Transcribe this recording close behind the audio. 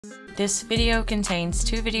This video contains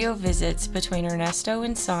 2 video visits between Ernesto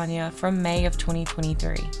and Sonya from May of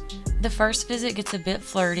 2023. The first visit gets a bit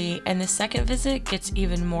flirty, and the second visit gets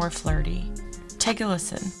even more flirty. Take a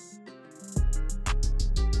listen.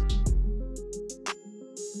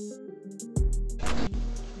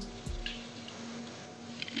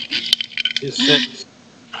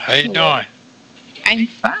 How you doing? I'm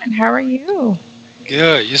fine. How are you?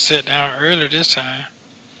 Good. You sat down early this time.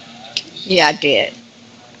 Yeah, I did.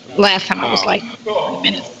 Last time I was like 20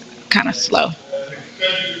 minutes, kind of slow.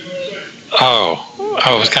 Oh,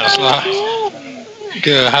 I was kind of slow.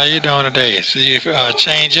 Good. How you doing today? So you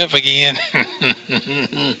change up again?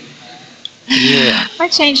 Yeah. I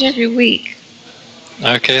change every week.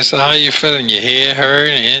 Okay. So how you feeling? Your head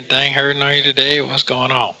hurting? Anything hurting on you today? What's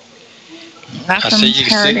going on?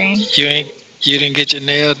 Nothing's hurting. You didn't get your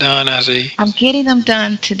nails done. I see. I'm getting them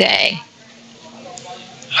done today.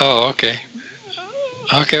 Oh, okay.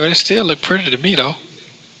 Okay, well, they still look pretty to me, though.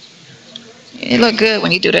 It look good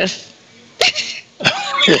when you do this. I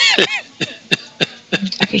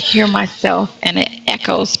can hear myself, and it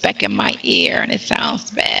echoes back in my ear, and it sounds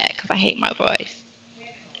bad because I hate my voice.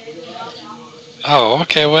 Oh,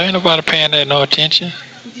 okay. Well, ain't nobody paying that no attention.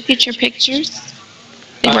 Did you get your pictures?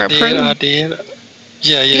 They were approved? I did.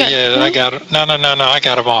 Yeah. I got them. No. I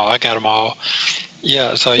got them all.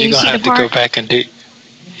 Yeah, so you're going to have to go back and do.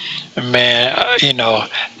 Man,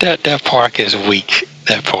 that park is weak.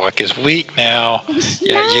 That park is weak now.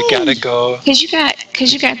 Yeah, nice. You gotta go. Cause you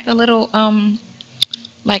got the little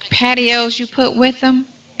like patios you put with them,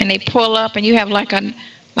 and they pull up, and you have like a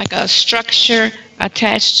structure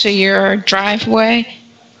attached to your driveway,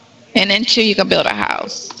 and then too you can build a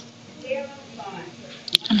house.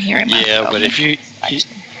 I'm hearing myself. Yeah, but if you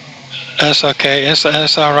that's okay.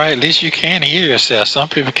 That's all right. At least you can hear yourself. Some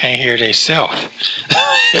people can't hear themselves.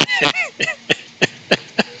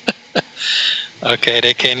 Okay,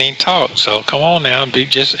 they can't even talk. So come on now.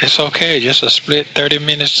 It's okay. Just a split 30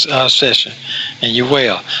 minutes session, and you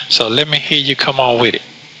well. So let me hear you. Come on with it.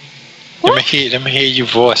 What? Let me hear you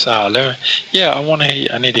voice out. I want to hear you.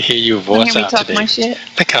 I need to hear you voice out today. My shit?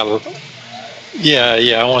 Look how.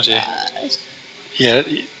 Yeah. I want you. Yeah,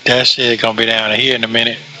 that shit gonna be down here in a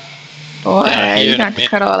minute. Boy, you got to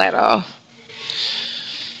cut all that off.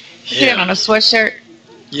 Sit on a sweatshirt.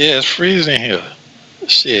 Yeah, it's freezing here.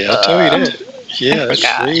 Shit, I told you that. Yeah, it's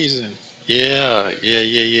freezing. Yeah.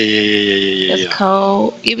 It's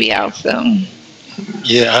cold. You'll be out soon.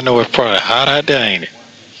 Yeah, I know it's probably hot out there, ain't it?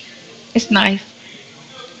 It's nice.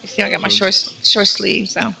 You see, I got my short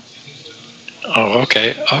sleeves on. Oh,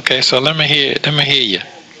 okay. Okay, so let me hear you.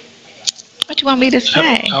 What you want me to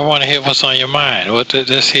say? I want to hear what's on your mind.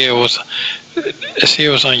 Let's hear what's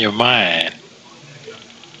on your mind.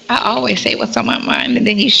 I always say what's on my mind, and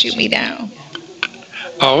then you shoot me down.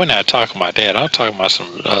 Oh, we're not talking about that. I'm talking about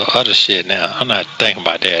some other shit now. I'm not thinking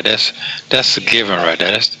about that. That's a given right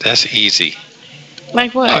there. That's easy.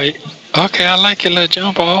 Like what? Oh, okay, I like your little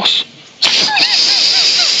jump offs.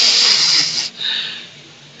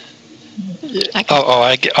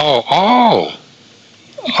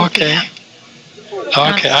 Okay.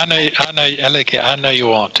 Okay, I know you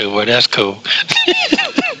want to, but that's cool.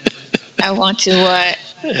 I want to what?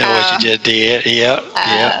 What you just did, yeah.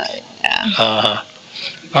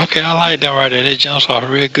 Okay, I like that right there. That jumps off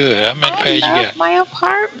real good. How many pages you got? I love my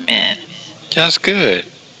apartment. That's good.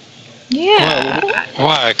 Yeah.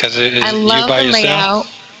 Why? Because you by yourself? I love the layout.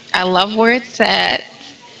 I love where it's at.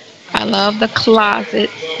 I love the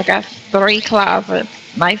closets. I got 3 closets,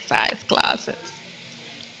 nice size closets.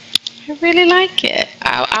 I really like it.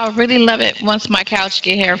 I'll really love it once my couch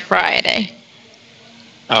get here Friday.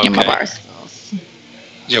 Okay. And my bar stools.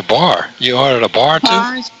 Your bar? You ordered a bar too?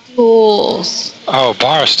 Bar stools. Oh,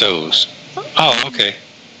 bar stools. Oh, okay.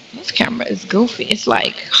 This camera is goofy. It's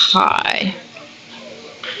like high.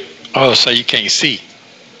 Oh, so you can't see?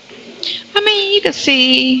 I mean, you can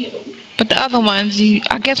see, but the other ones,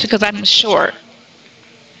 I guess because I'm short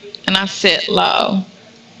and I sit low.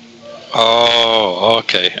 Oh,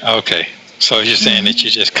 okay. So you're saying that you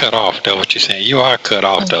just cut off, though, what you're saying. You are cut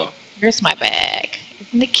off, though. Here's my bag.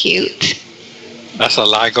 Isn't it cute? That's a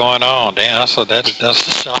lot going on. Damn, that's a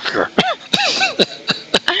shocker.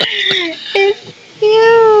 It's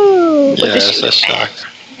cute. Yeah, that's a shocker.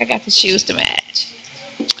 I got the shoes to match.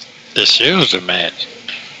 The shoes to match?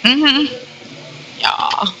 Mm-hmm.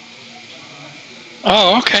 Yeah.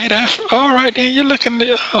 Oh, okay. That's all right then. You're looking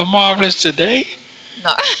marvelous today.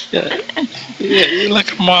 No. Yeah, you're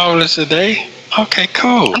looking marvelous today. Okay,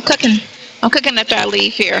 cool. I'm cooking after I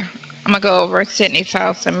leave here. I'm gonna go over to Sydney's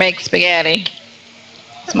house and make spaghetti.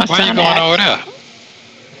 Why are you going over there?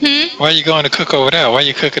 Why are you going to cook over there? Why are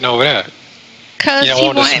you cooking over there? Because he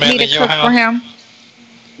wanted me to cook for him.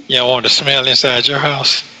 You don't want to smell inside your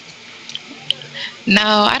house? No,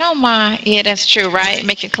 I don't mind. Yeah, that's true, right?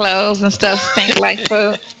 Making clothes and stuff stink like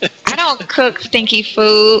food. I don't cook stinky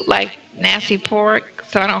food like nasty pork,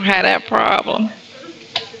 so I don't have that problem.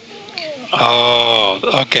 Oh,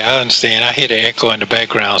 okay, I understand. I hear the echo in the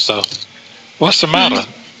background, so what's the matter?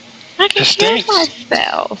 I can hear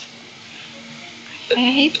myself. I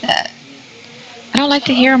hate that. I don't like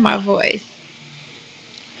to hear my voice.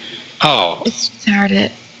 Oh. It's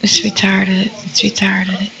retarded. It's retarded. It's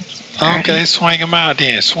retarded. It's retarded. Okay, swing them out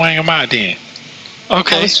then. Swing them out then.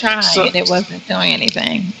 Okay. I was trying, and it wasn't doing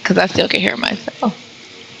anything because I still can hear myself.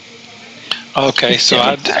 Okay,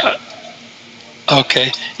 so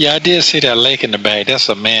okay. Yeah, I did see that lake in the back. That's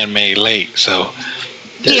a man-made lake, so.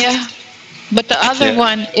 Yeah, but the other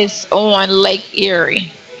one is on Lake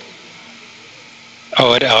Erie.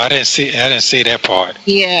 Oh, I didn't see that part.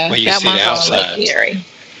 Yeah, where you that see one's the outside. on Lake Erie.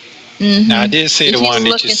 Mm-hmm. Now, I did see the one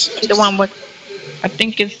that you. The one with, I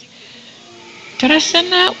think it's. Did I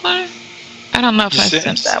send that one? I don't know if I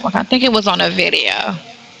sent that one. I think it was on a video,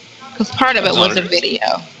 because part of it was a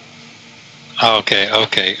video. Okay.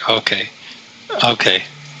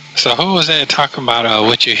 So who was that talking about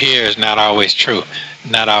what you hear is not always true,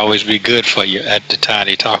 not always be good for you at the time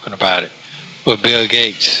they're talking about it? With Bill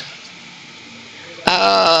Gates.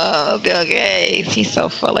 Oh, Bill Gates, he's so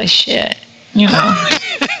full of shit. You know.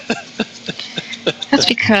 That's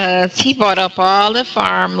because he bought up all the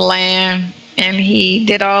farmland and he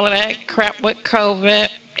did all of that crap with COVID.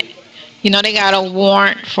 You know, they got a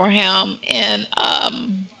warrant for him in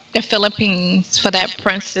the Philippines for that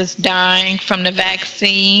princess dying from the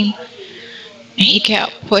vaccine. And he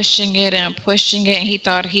kept pushing it and pushing it. And he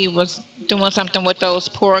thought he was doing something with those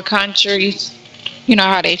poor countries. You know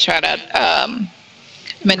how they try to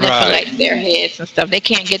manipulate their heads and stuff. They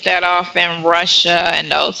can't get that off in Russia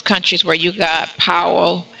and those countries where you got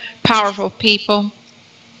powerful people.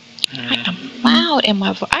 I am loud in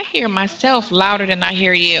my voice. I hear myself louder than I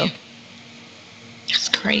hear you. That's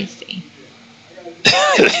crazy.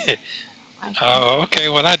 Oh, okay.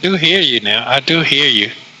 Well, I do hear you now. I do hear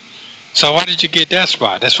you. So why did you get that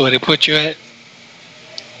spot? That's where they put you at?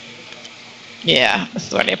 Yeah,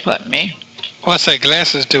 that's where they put me. What's that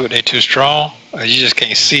glasses do? They too strong? Or you just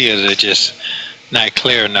can't see it? They're just not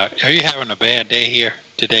clear enough. Are you having a bad day here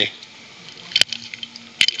today?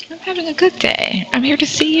 I'm having a good day. I'm here to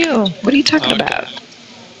see you. What are you talking about?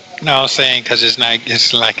 No, I'm saying because it's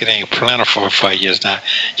like it ain't plentiful for you. It's not.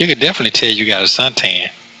 You can definitely tell you got a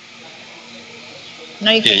suntan.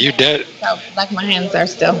 No, you can't. Yeah, you dead. Like my hands are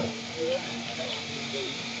still.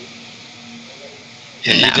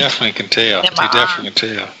 Yeah, you definitely can tell. You definitely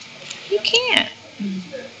can tell. You can't.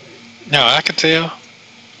 No, I can tell.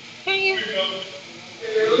 Can you?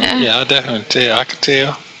 Yeah, I definitely tell. I can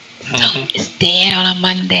tell. It's dead on a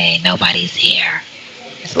Monday. Nobody's here.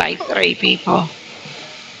 It's like 3 people.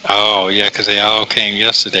 Oh, yeah, because they all came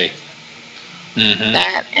yesterday.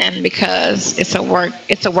 That and because it's a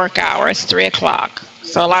work hour. It's 3 o'clock.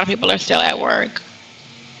 So a lot of people are still at work.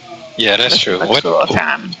 Yeah, that's true. What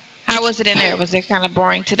time? How was it in there? Was it kind of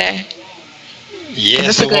boring today? Yes,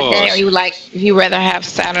 is this a good day, or you rather have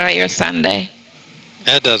Saturday or Sunday?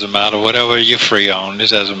 That doesn't matter. Whatever you're free on, this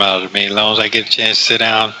doesn't matter to me. As long as I get a chance to sit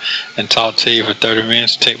down and talk to you for 30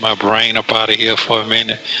 minutes, take my brain up out of here for a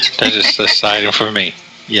minute, that's just exciting for me.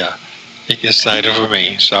 Yeah, it's exciting for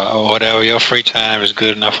me. So whatever your free time is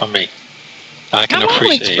good enough for me. I can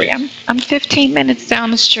appreciate it. I'm 15 minutes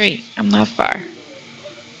down the street. I'm not far.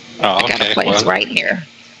 Oh, okay. I got a place right here.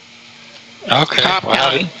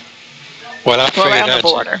 Okay. Well, I figured around the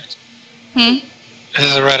border.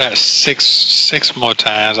 This is right at six more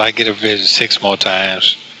times. I get a visit 6 more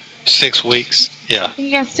times. 6 weeks. Yeah. You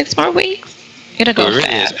got 6 more weeks? It'll go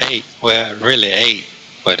fast. It's 8. Well, really 8,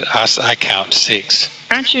 but I count 6.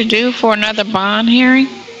 Aren't you due for another bond hearing?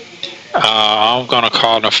 I'm gonna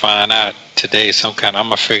call to find out today. I'm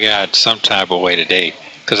gonna figure out some type of way today,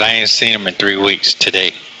 because I ain't seen him in 3 weeks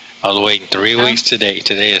today. I was waiting 3 weeks today.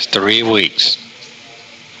 Today is 3 weeks.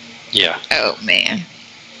 Yeah. Oh man.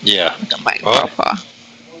 Yeah. Looking like Papa.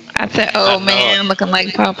 I said, man, looking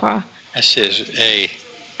like Papa. That shit's,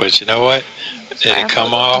 but you know what? Did it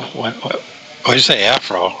come off? What did you say,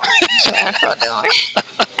 afro? What's afro doing?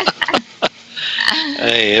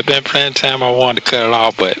 Hey, it been plenty of time I wanted to cut it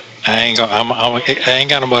off, but I ain't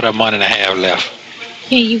got about a month and a half left.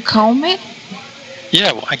 Can you comb it?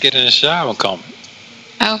 Yeah, when I get in the shower and comb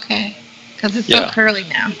it. Okay. Because it's so curly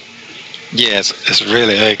now. Yeah, it's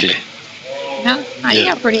really ugly. No, you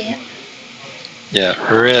got pretty hair.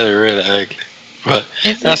 Yeah, really, really ugly. But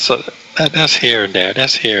that's here and there.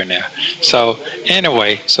 That's here and there. So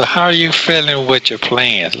anyway, so how are you feeling with your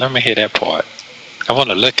plans? Let me hear that part. I want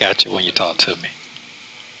to look at you when you talk to me.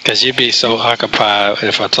 Because you be so occupied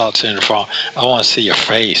if I talk to you on the phone. I want to see your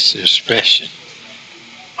face, your expression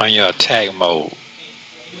on your attack mode.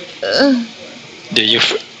 Do you...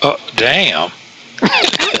 Oh, damn.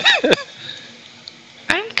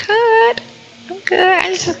 I'm good.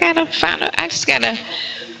 I just gotta find out. I just gotta...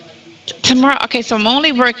 Tomorrow, okay, so I'm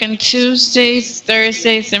only working Tuesdays,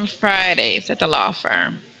 Thursdays, and Fridays at the law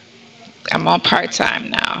firm. I'm on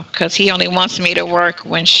part-time now because he only wants me to work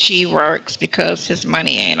when she works because his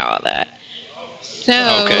money ain't all that.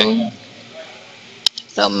 So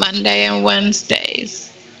Monday and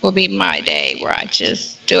Wednesdays will be my day where I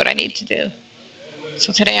just do what I need to do.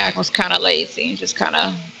 So today I was kind of lazy and just kind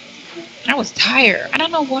of, I was tired. I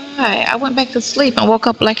don't know why. I went back to sleep and woke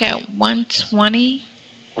up like at 1:20.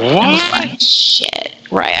 What? I was like, shit.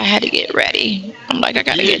 Right, I had to get ready. I'm like, I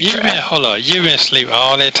gotta get dressed. Hold on, you've been asleep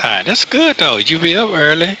all that time. That's good though. You be up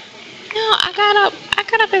early. No, I got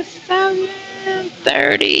up at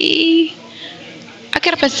 7:30. I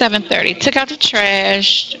got up at 7:30. Took out the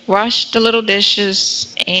trash, washed the little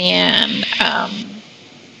dishes, and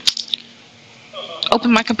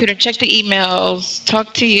opened my computer, checked the emails,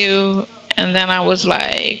 talked to you, and then I was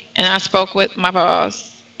like, and I spoke with my boss.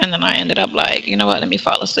 And then I ended up like, you know what, let me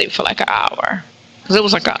fall asleep for like an hour. Because it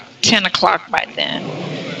was like 10 o'clock by then.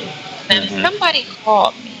 And somebody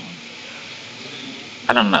called me.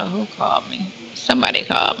 I don't know who called me. Somebody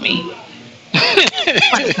called me.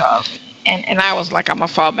 And I was like, I'm going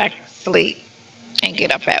to fall back asleep and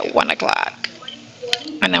get up at 1 o'clock.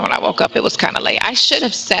 And then when I woke up, it was kind of late. I should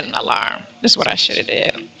have set an alarm. That's what I should have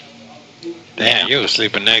did. Damn, you were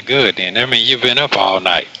sleeping that good then. I mean, you've been up all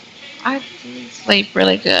night. I did sleep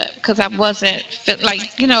really good because I wasn't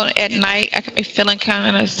like, you know, at night I could be feeling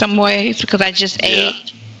kind of some ways because I just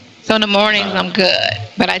ate. So in the mornings I'm good,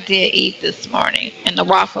 but I did eat this morning and the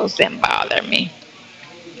waffles didn't bother me.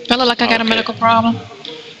 Do I look like I got a medical problem?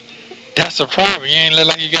 That's the problem. You ain't look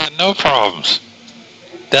like you got no problems.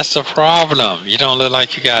 That's the problem. You don't look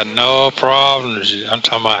like you got no problems. I'm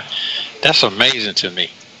talking about, that's amazing to me.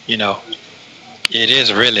 You know, it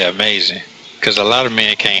is really amazing. Because a lot of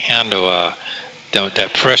men can't handle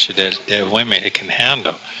that pressure that women can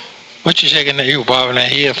handle. What you shaking that? You bobbing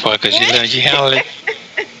that head for? Because you know you handle it.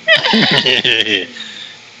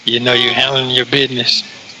 You know you handling your business.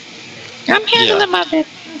 I'm handling my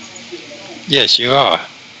business. Yes, you are.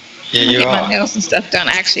 Yeah, you are. I get my nails and stuff done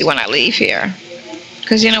actually when I leave here.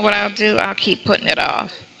 Because you know what I'll do? I'll keep putting it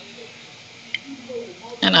off.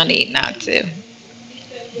 And I need not to.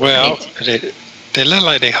 Well, they look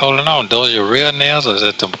like they holding on. Those are your real nails, or is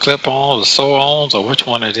it them clip-ons or sew-ons, or which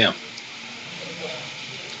one of them?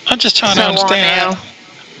 I'm just trying to understand.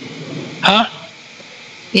 Huh?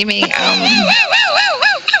 You mean,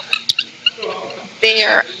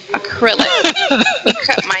 they're acrylic. He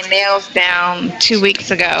cut my nails down 2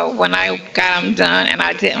 weeks ago when I got them done, and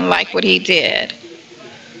I didn't like what he did.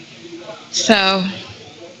 So,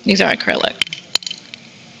 these are acrylic.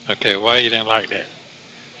 Okay, why you didn't like that?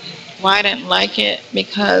 Why I didn't like it?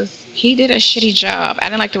 Because he did a shitty job. I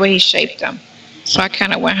didn't like the way he shaped them. So I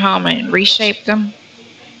kind of went home and reshaped them.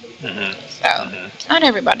 Not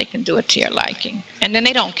everybody can do it to your liking. And then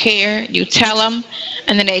they don't care. You tell them,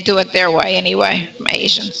 and then they do it their way anyway, from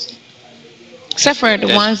Asians. Except for the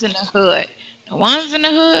ones in the hood. The ones in the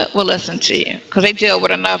hood will listen to you. Because they deal with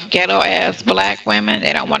enough ghetto-ass black women.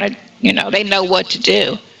 They don't want to, you know, they know what to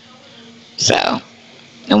do. So,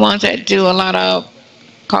 the ones that do a lot of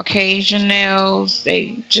Caucasian nails,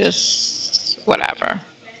 they just whatever.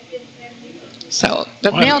 So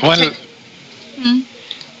the nail.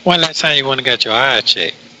 When last time you went and got your eye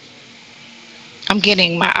checked? I'm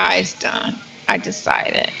getting my eyes done. I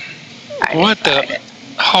decided.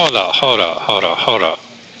 Hold up.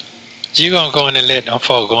 You gonna go in and let them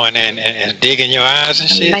folk go in there and dig in your eyes and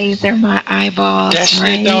shit? Laser my eyeballs. That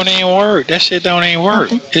shit don't even work.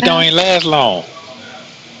 It don't even last long.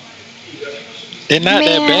 They're not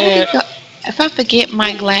that bad. If I forget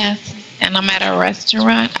my glasses and I'm at a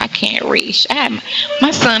restaurant, I can't reach.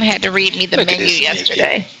 My son had to read me the menu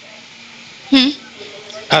yesterday.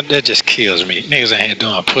 That just kills me. Niggas ain't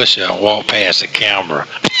doing a push-up and walk past the camera.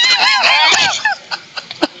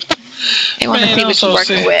 They want to see what you're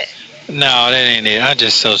working with. No, that ain't it. I'm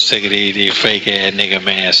just so sick of these fake ass nigga,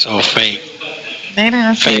 man. So fake. They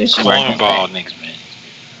don't see fake what you're working cornball with. niggas, man.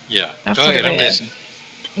 Yeah. That's go ahead, I'm listening.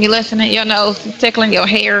 You listening? Your nose tickling your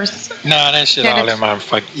hairs. No, that shit all in my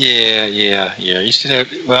fuck. Yeah. You see that?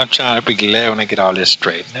 Well, I'm trying to be glad when I get all this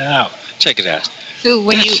straightened out. Check it out. Too,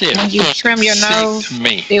 when you trim your nose,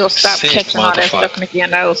 it'll stop catching all that stuff into your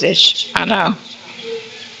nose ish. I know.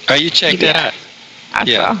 Oh, you check that out? I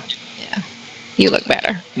saw. Yeah. You look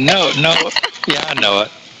better. No. Yeah, I know it.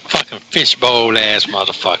 Fucking fishbowl ass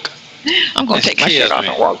motherfucker. I'm gonna take my shirt off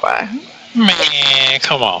and walk by. Man,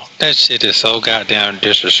 come on. That shit is so goddamn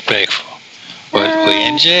disrespectful. We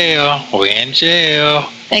in jail. We in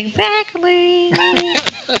jail. Exactly.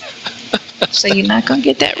 So you're not gonna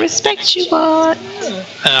get that respect you want.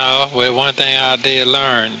 No, well, one thing I did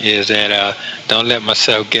learn is that don't let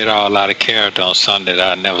myself get all out of character on something that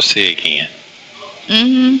I'll never see again.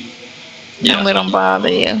 Yeah. Don't let them bother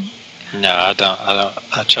you. No, I don't.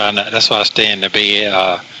 I try not. That's why I stay in the bed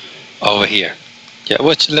over here. Yeah,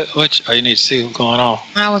 what you need to see what's going on.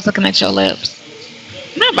 I was looking at your lips.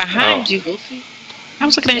 Not behind you, Goofy. I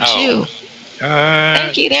was looking at you.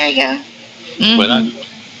 Thank you. There you go. But I'm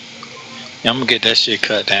gonna get that shit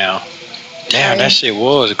cut down. Damn, that shit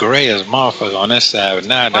was gray as a motherfucker on this side, but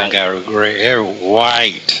now I done got gray. Every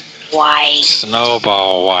white.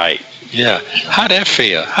 Snowball white. Yeah. How that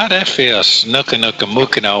feel?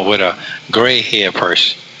 Snooking on with a gray hair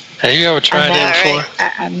person? Have you ever tried that before?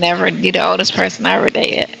 I never. You're the oldest person I ever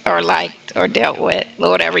dated or liked or dealt with,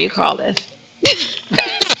 whatever you call this.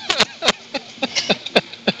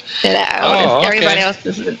 Okay. Everybody else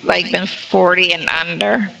has like been 40 and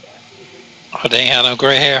under. Oh, they ain't have no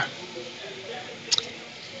gray hair?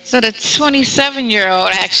 So the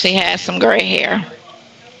 27-year-old actually has some gray hair.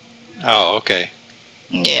 Oh, okay.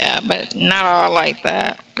 Yeah, but not all like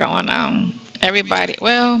that going on. Everybody,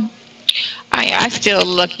 well, I still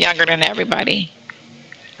look younger than everybody.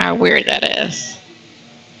 How weird that is.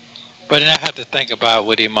 But then I have to think about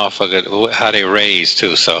what these motherfuckers, how they raised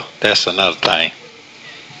too, so that's another thing.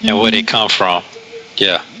 And where they come from.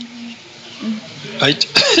 Yeah.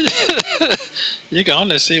 You can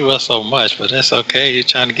only see well so much, but that's okay. You're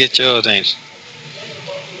trying to get yours, ain't you?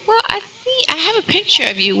 Well, I have a picture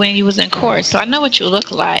of you when you was in court, so I know what you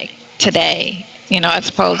look like today. You know, as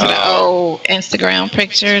opposed to the old Instagram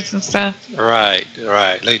pictures and stuff. Right.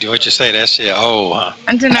 Lady, what you say? That shit old, huh?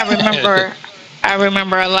 And then I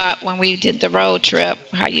remember a lot when we did the road trip,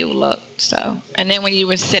 how you looked. So, and then when you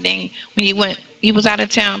were you was out of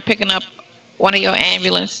town picking up one of your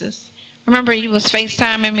ambulances. Remember you was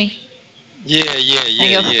FaceTiming me? Yeah.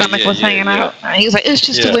 And your stomach was hanging out. And he was like, it's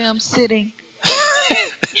just the way I'm sitting.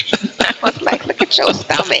 I was like, look at your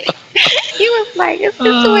stomach. He was like, it's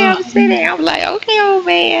just the way I'm sitting. I'm like, okay, old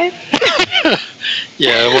man.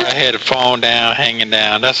 Yeah, well, I had the phone down, hanging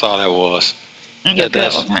down. That's all that was. And your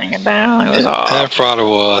gut was hanging down. It was all. That probably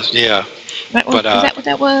was, yeah. Is that what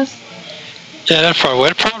that was? Yeah, that's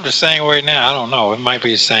probably the same way now. I don't know. It might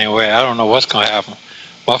be the same way. I don't know what's going to happen.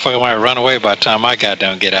 Motherfucker might run away by the time I got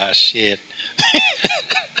down and get out. Shit.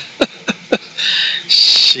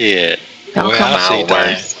 Shit. Don't come out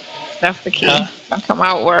worse. That's the key. Don't come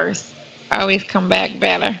out worse. Always come back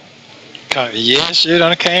better. Yes, you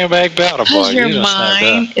done came back better, boy. Because your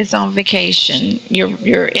mind is on vacation.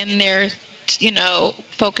 You're in there, you know,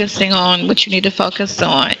 focusing on what you need to focus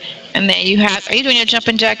on. And then are you doing your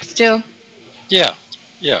jumping jacks still? Yeah.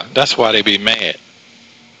 That's why they be mad.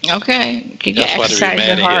 Okay. You can exercise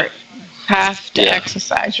your heart. Have to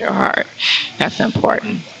exercise your heart. That's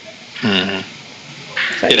important.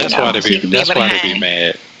 So, yeah, that's why they be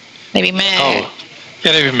mad. They be mad. Oh,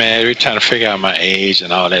 yeah, they be mad. They trying to figure out my age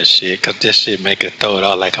and all that shit. Because this shit make it throw it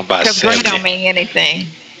out like I'm about 70. Because gray don't mean anything.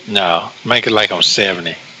 No, make it like I'm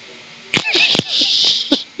 70.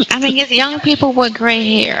 I mean, it's young people with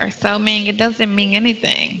gray hair. So, I mean, it doesn't mean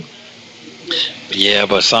anything. Yeah,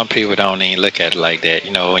 but some people don't even look at it like that.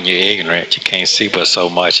 You know, when you're ignorant, you can't see but so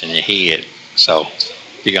much in your head. So,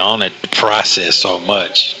 you can only process so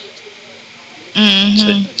much. So,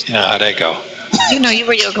 you know how that go. You know, you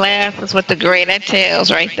wear your glasses with the gray. That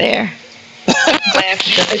tells right there.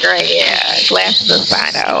 Glasses with the gray, yeah. Glasses are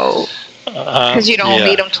sign of old. Because you don't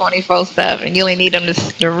need them 24/7. You only need them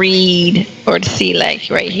to read or to see, like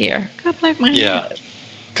right here. God bless my head.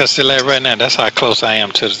 Because see, like right now, that's how close I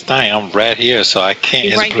am to the thing. I'm right here, so I can't.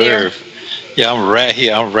 It's right blurred. Yeah, I'm right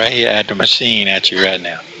here. I'm right here at the machine at you right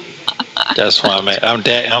now. That's why I'm at. I'm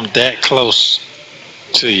that close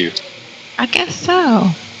to you. I guess so.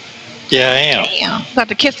 Yeah, I am. Damn. About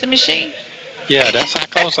to kiss the machine? Yeah, that's how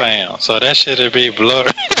close I am. So that shit'll be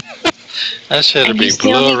blurry. That shit'll be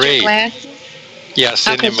blurry. Yeah,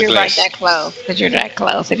 sitting in my Because glasses. you're right that close. Because you're that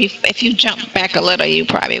close. If you jump back a little, you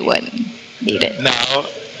probably wouldn't need it. No.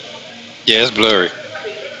 Yeah, it's blurry.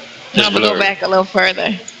 No, but go back a little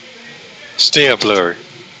further. Still blurry.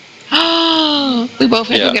 Oh, we both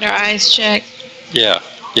have to get our eyes checked. Yeah.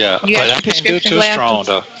 But I can't do too strong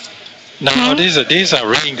though. No, these are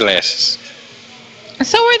reading glasses.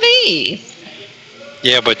 So are these.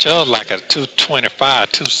 Yeah, but yours like a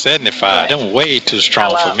 225, 275. Them way too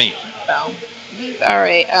strong for me. So these are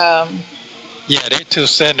a Yeah, they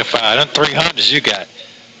 275. Them 300s you got.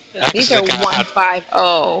 these are 150.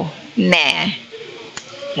 Nah.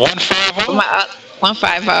 150?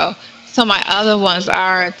 150. So my other ones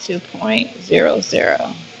are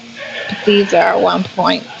 2.00. These are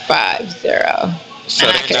 1.50. So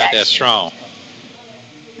they're not that strong.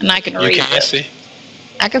 And I can read it. You can't see?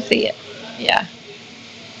 I can see it. Yeah.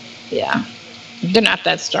 Yeah. They're not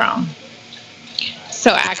that strong.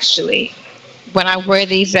 So actually, when I wear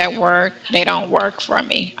these at work, they don't work for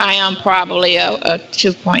me. I am probably a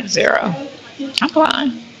 2.0. I'm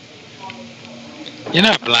blind. You're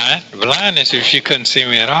not blind. Blind is if you couldn't see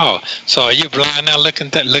me at all. So are you blind now looking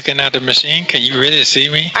at the machine? Can you really see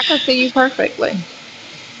me? I can see you perfectly.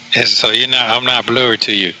 And so I'm not blurry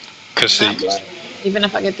to you. Even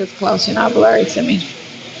if I get this close, you're not blurry to me.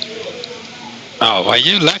 Oh, well,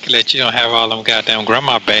 you're lucky that you don't have all them goddamn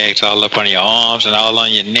grandma bags all up on your arms and all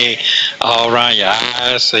on your neck, all around your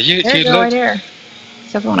eyes. So you look right there.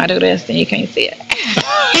 Except when I do this, then you can't see it.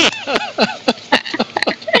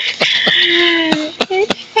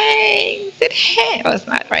 It hangs. It hangs. Oh, it's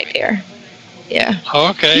not right there. Yeah.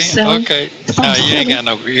 Okay. Okay. No, you ain't got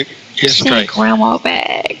no. You're straight. Grandma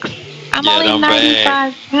bags. I'm only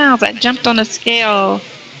 95 pounds. I jumped on the scale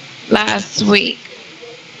last week,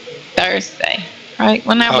 Thursday. Right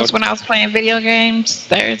when I was playing video games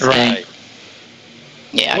Thursday. Right.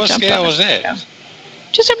 Yeah. What scale was that?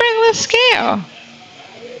 Just a regular scale.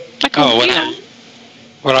 Like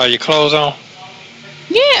what are your clothes on?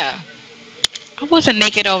 Yeah. I wasn't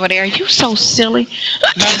naked over there. You so silly.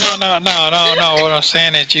 No. What I'm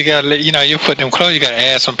saying is you gotta, you put them clothes. You gotta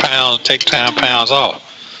add some pounds, take pounds off.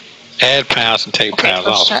 Add pounds and take pounds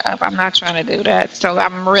off. Shut up. I'm not trying to do that. So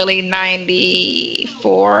I'm really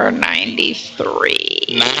 94, 93.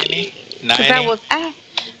 90? I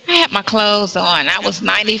had my clothes on. I was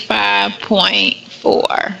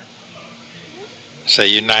 95.4. So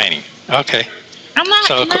you're 90. Okay. I'm not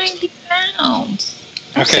 90 pounds.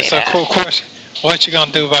 Okay, so cool question. What you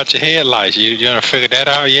gonna do about your headlights? You gonna figure that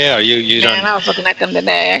out? Yeah, or you don't? Man, I was looking at them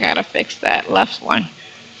today. I gotta fix that left one.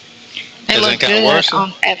 They look good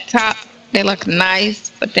at top. They look nice,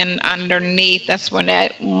 but then underneath, that's when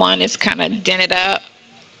that one is kind of dented up.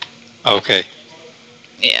 Okay.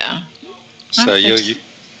 Yeah. So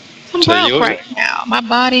I'm broke right now. My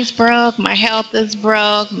body's broke. My health is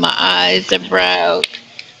broke. My eyes are broke.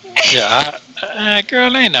 Yeah,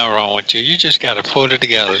 girl, ain't nothing wrong with you. You just gotta pull it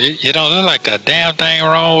together. You don't look like a damn thing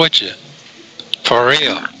wrong with you. For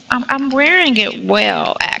real. I'm wearing it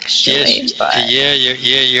well, actually. Yes,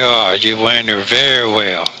 yeah, you are. You're wearing it very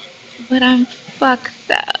well. But I'm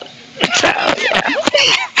fucked up. So yeah.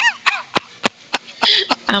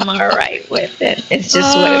 I'm alright with it. It's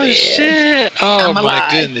just what it is. Shit. Oh my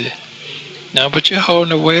alive. goodness. No, but you're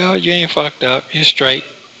holding it well. You ain't fucked up. You're straight.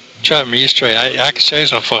 Trust me, you're straight. I can show you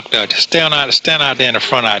some fucked up. Just stand out there in the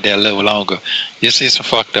front out there a little longer. You'll see some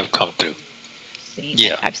fucked up come through.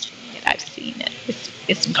 I've seen it.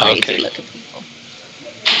 It's some crazy looking people.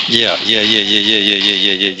 Yeah.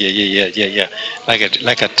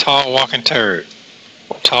 Like a tall walking turd.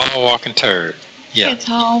 Yeah. A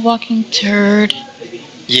tall walking turd.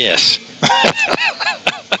 Yes.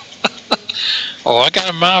 Oh, I got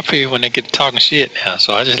a mouthpiece when they get to talking shit now,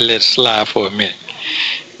 so I just let it slide for a minute.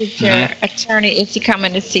 Is your attorney, is he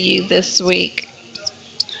coming to see you this week?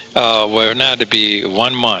 Well, now to be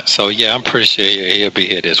 1 month, so yeah, I'm pretty sure he'll be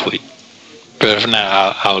here this week. But if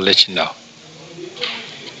not, I'll let you know.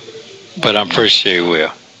 But I'm pretty sure he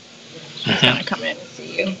will. He's gonna come in to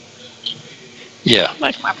see you. Yeah. I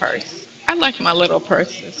like my purse. I like my little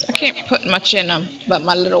purses. I can't put much in them, but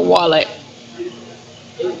my little wallet.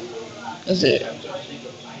 Is it?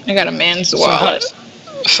 I got a men's wallet.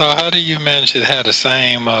 So how do you manage to have the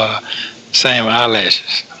same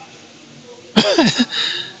eyelashes?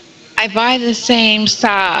 I buy the same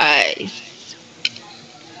size.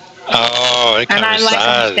 Oh, they come and I like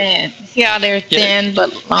them thin. See how they're thin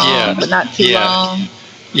but long, but not too long.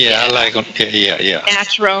 Yeah, I like them. Yeah.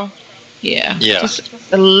 Natural. Yeah. Just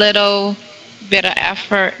a little bit of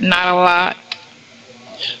effort, not a lot.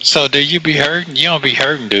 So do you be hurting? You don't be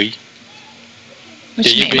hurting, do you?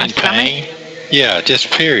 Do you be in pain? Yeah,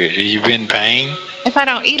 just period. Do you be in pain? If I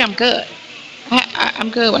don't eat, I'm good. I'm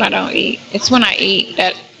good when I don't eat. It's when I eat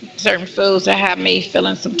that certain foods that have me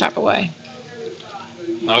feeling some type of way.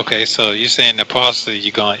 Okay, so you're saying the pasta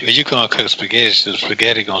you're gonna cook spaghetti, so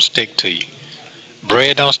spaghetti gonna stick to you.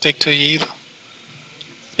 Bread don't stick to you either.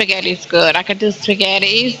 spaghetti's good. I could do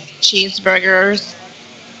spaghettis, cheeseburgers.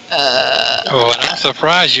 Well, I'm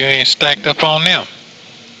surprised you ain't stacked up on them.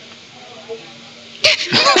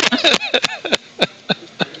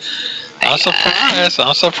 I'm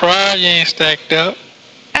surprised you ain't stacked up.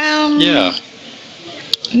 Yeah.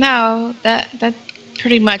 No, that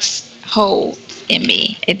pretty much holds in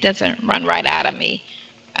me. It doesn't run right out of me.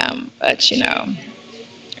 But you know,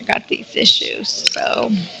 I got these issues, so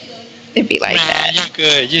it'd be like that. You're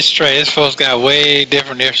good. You're straight. This folks got way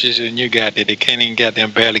different issues than you got that they can't even get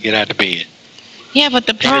them barely get out of bed. Yeah, but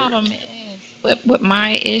the problem is with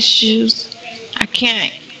my issues, I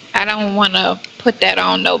don't want to put that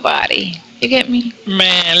on nobody. You get me?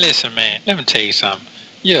 Man, listen, man. Let me tell you something.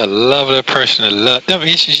 You're a lovely person to love. Them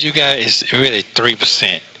issues you got is really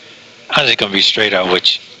 3%. I'm just going to be straight up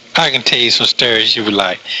with you. I can tell you some stories you be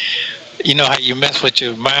like, you know how you mess with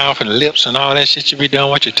your mouth and lips and all that shit you be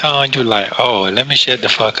doing with your tongue? You like, oh, let me shut the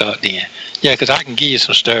fuck up then. Yeah, because I can give you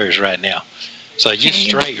some stories right now. So you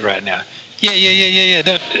straight right now. Yeah.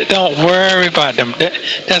 Don't worry about them.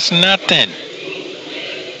 That's nothing.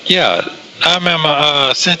 Yeah. I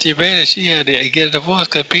remember Cynthia Bader, she had to get a divorce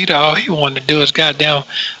because Peter, all he wanted to do is goddamn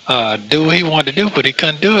do what he wanted to do, but he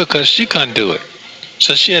couldn't do it because she couldn't do it.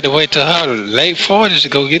 So she had to wait till her late 40s to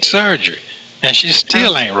go get surgery. And she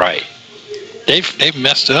still ain't right. They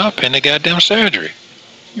messed her up in the goddamn surgery.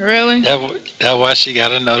 Really? That's why she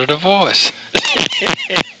got another divorce.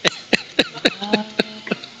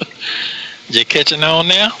 You catching on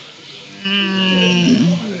now?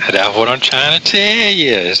 That's what I'm trying to tell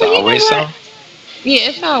you. It's always something. Yeah,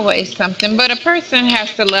 it's always something. But a person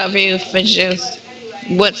has to love you for just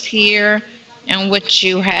what's here and what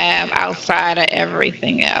you have outside of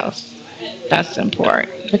everything else. That's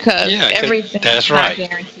important because everything is not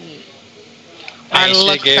guaranteed. Our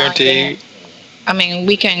looks guaranteed. I mean,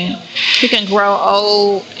 we can grow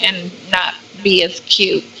old and not be as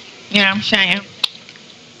cute. You know what I'm saying?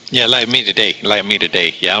 Yeah, like me today.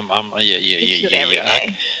 Yeah,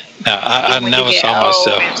 I never saw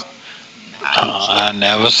myself. I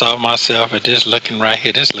never saw myself at this looking right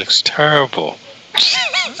here. This looks terrible.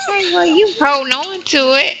 Hey, well, you holding on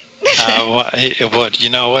to it. But you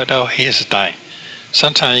know what though? Here's the thing.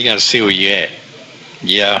 Sometimes you got to see where you're at.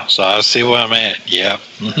 Yeah, so I see where I'm at. Yeah.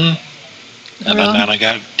 And I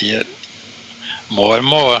got more and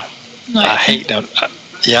more. I hate them.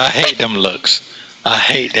 I hate them looks. I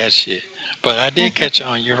hate that shit. But I did catch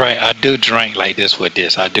on. You're right. I do drink like this with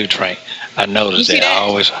this. I do drink. I noticed that. I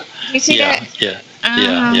always. You see that? Yeah.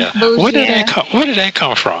 Where did that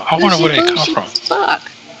come from? I wonder where that come from.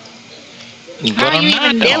 Fuck. But how are you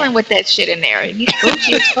even dealing with that shit in there? You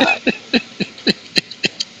bougie as fuck.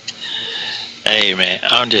 Hey man,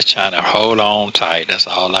 I'm just trying to hold on tight. That's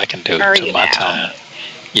all I can do to my time.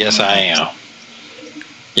 Yes, I am.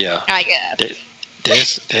 Yeah. I guess.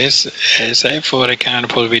 This ain't for the kind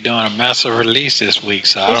of supposed to be doing a massive release this week,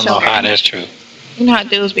 so I don't know how that's true. You know how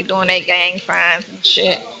dudes be doing their gang signs and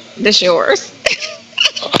shit. This yours.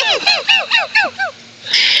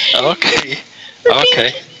 Okay.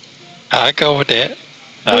 I go with that.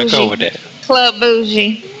 Club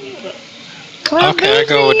bougie. I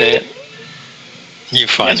go with that. You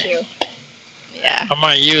funny. That's you. Yeah. I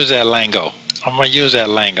might use that lingo.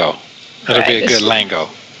 It'll be a good lingo.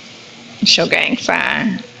 It's your gang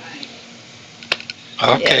sign.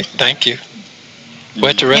 Okay, thank you.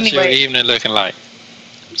 What's the rest of your evening looking like?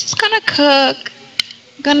 I'm just gonna cook.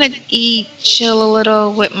 Gonna eat, chill a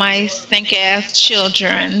little with my stink ass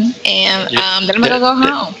children, and then I'm gonna go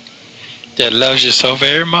home. That loves you so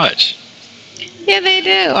very much. Yeah, they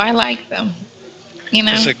do. I like them. You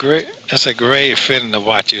know. It's a great feeling to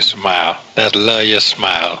watch you smile. That love your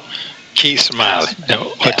smile. Keep smiling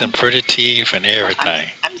with them pretty teeth and everything.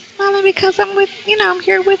 I'm smiling because I'm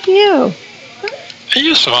here with you.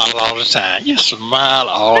 You smile all the time. You smile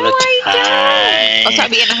all the time. I'll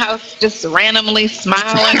be in the house just randomly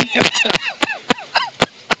smiling.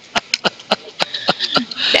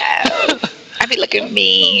 No. I be looking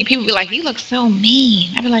mean. People be like, you look so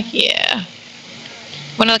mean. I be like, yeah.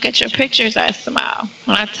 When I look at your pictures, I smile.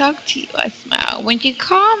 When I talk to you, I smile. When you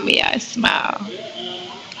call me, I smile.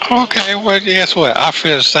 Okay, well, guess what? I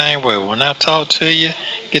feel the same way. When I talk to you,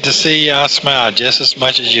 get to see you, I smile just as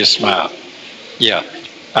much as you smile. Yeah,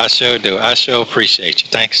 I sure do. I sure appreciate you.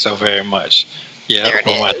 Thank you so very much. Yeah,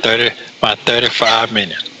 for my 35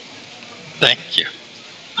 minutes. Thank you.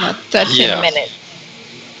 13 minutes.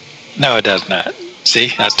 No, it does not.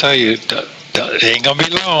 See, I tell you, it ain't gonna be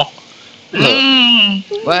long. Look.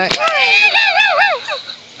 What?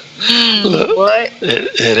 Look, what?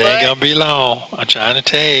 It ain't gonna be long. I'm trying to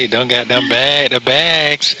tell you, don't got them the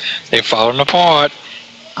bags. They falling apart.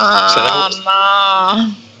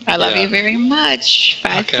 No. I love you very much.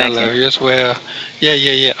 5 Okay, seconds. I love you as well.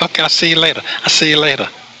 Yeah. Okay, I'll see you later.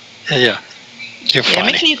 Yeah. You're funny. Yeah,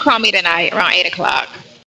 make sure you call me tonight around 8 o'clock.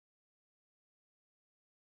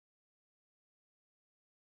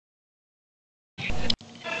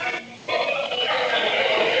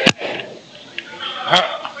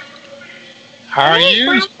 How are you?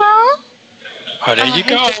 Grandpa? Oh, there you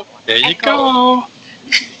go. There you go.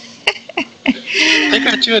 They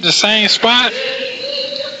got you at the same spot.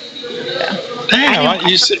 Damn,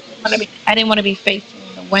 I didn't want to be facing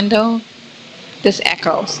the window. This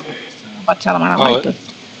echoes. So I'll tell them I don't like this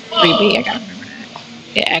 3B. I gotta remember that.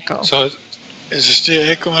 It echoes. So is it still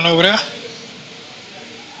echoing over there?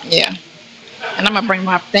 Yeah. And I'm gonna bring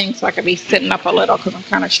my thing so I can be sitting up a little because I'm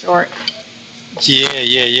kind of short. Yeah.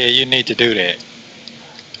 You need to do that.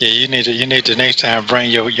 Yeah, you need to next time bring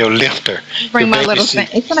your lifter. Bring your my little thing.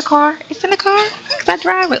 It's in the car. Because I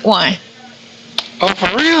drive with one. Oh, for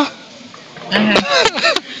real?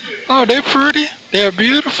 Oh, they're pretty. They're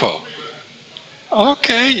beautiful.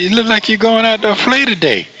 Okay, you look like you're going out to a play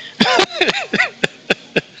today.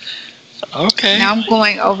 Okay. Now I'm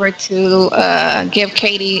going over to give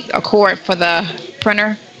Katie a cord for the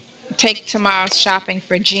printer. Take tomorrow shopping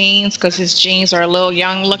for jeans because his jeans are a little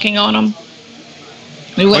young looking on him.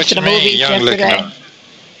 We went to the movies yesterday.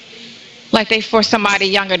 Like they for somebody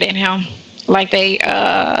younger than him. Like they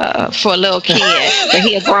for a little kid. But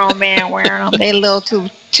he a grown man wearing them. They a little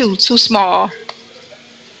too small.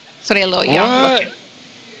 So they a little young looking.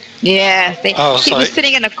 Yes, he was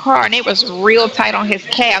sitting in a car and it was real tight on his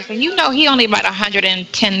calves. And you know he only about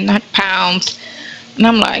 110 pounds. And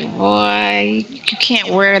I'm like, boy, you can't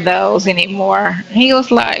wear those anymore. And he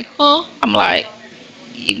was like, huh? I'm like,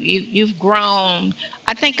 you've grown.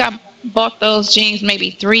 I think I bought those jeans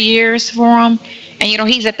maybe 3 years for him. And, you know,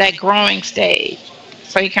 he's at that growing stage.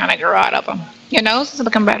 So he kind of grew out of them. Your nose is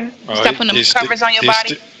looking better. Stop putting them covers on your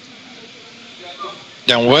body.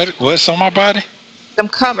 Then what's on my body? Them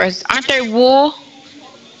covers. Aren't they wool?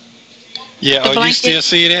 Yeah, you still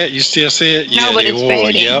see that? You still see it? No, yeah, but it's wool,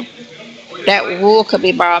 fading. Yep. That wool could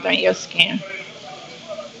be bothering your skin.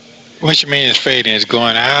 What you mean it's fading? It's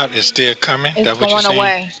going out? It's still coming? It's going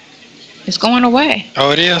away. It's going away.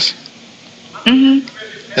 Oh, it is?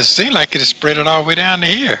 Mm-hmm. It seemed like it spread it all the way down to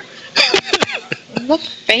here. It looked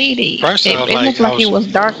fadedy. First it looked like he was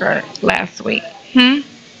darker last week.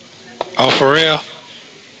 Oh, for real?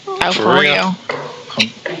 Oh, for real?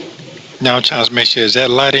 Now I'm trying to make sure, is that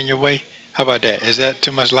light in your way? How about that? Is that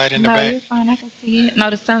too much light in the back? No, you're fine. I can see it. No,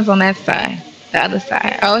 the sun's on that side. The other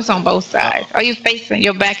side. Oh, it's on both sides. Are you facing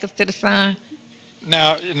your back is to the sun?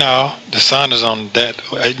 No, the sun is on that.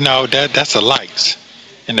 No, that's the lights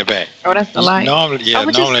in the back. Oh, that's the light? Normally, yeah,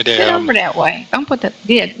 normally just sit over that way. Don't put the,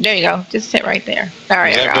 yeah, there you go. Just sit right there.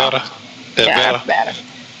 Sorry, is that better? That's better.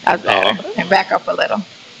 That's better. And back up a little.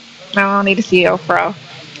 No, I don't need to see your fro.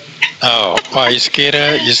 Oh, why you scared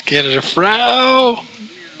of? You scared of the fro?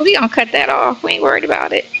 We gonna cut that off. We ain't worried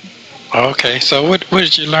about it. Okay, so what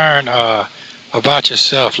did you learn about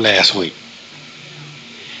yourself last week?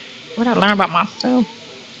 What did I learn about myself?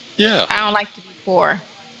 Yeah. I don't like to be poor.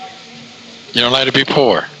 You don't like to be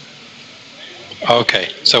poor?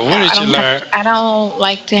 Okay, so what did you learn? I don't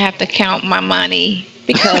like to have to count my money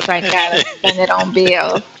because I gotta spend it on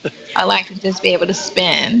bills. I like to just be able to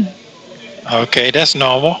spend. Okay, that's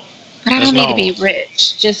normal. But I don't need to be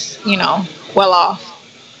rich, just, well off.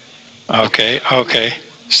 Okay.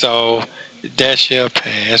 So that shall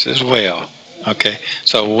pass as well. Okay.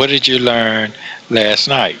 So what did you learn last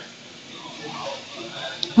night?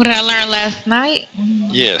 What did I learn last night?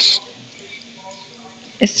 Yes.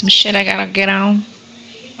 It's some shit I gotta get on.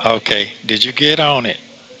 Okay. Did you get on it?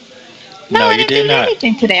 No, I didn't do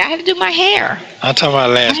anything today. I had to do my hair. I'm talking about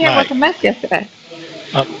last night. My hair was a mess yesterday.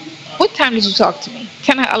 What time did you talk to me?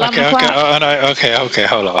 10 or 11 o'clock? Okay,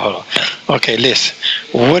 hold on. Okay, listen.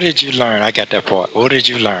 What did you learn? I got that part. What did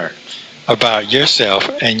you learn about yourself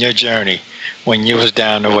and your journey when you was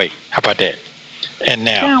down the way? How about that? And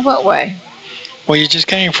now. Down what way? Where you just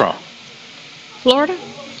came from. Florida?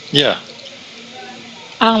 Yeah.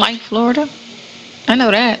 I don't like Florida. I know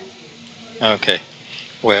that. Okay.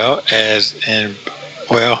 Well,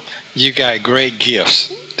 you got great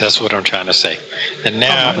gifts. That's what I'm trying to say. And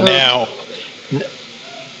now,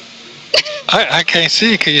 I can't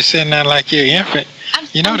see it because you're sitting there like you're an infant.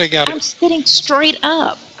 I'm sitting straight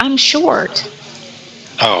up. I'm short.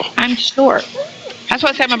 Oh. I'm short. That's why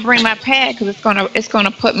I said I'm gonna bring my pad because it's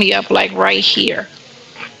gonna put me up like right here.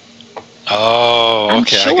 Oh,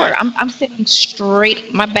 okay. I'm short. I'm sitting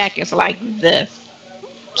straight. My back is like this.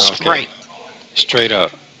 Straight. Straight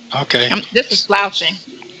up. Okay. This is slouching.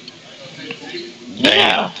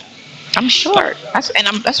 Yeah. I'm short.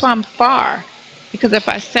 That's why I'm far. Because if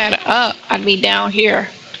I sat up, I'd be down here.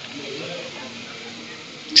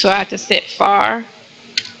 So I have to sit far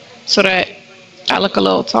so that I look a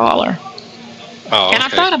little taller. Oh, okay. And I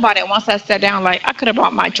thought about it once I sat down, like I could have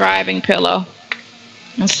bought my driving pillow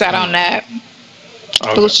and sat on that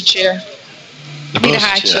booster chair. Need a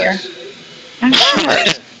high chair. I'm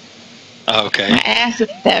short. Okay. My ass is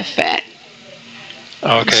that fat.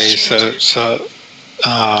 Okay, so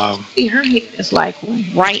See, her hip is like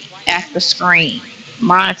right at the screen.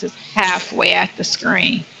 Mine's is halfway at the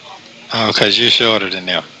screen. oh, because you're shorter than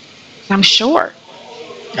them. I'm short.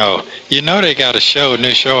 Oh, you know they got a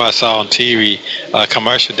new show I saw on TV, a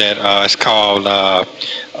commercial that it's called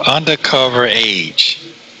Undercover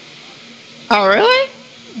Age. Oh, really?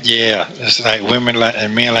 Yeah, it's like women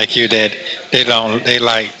and men like you that they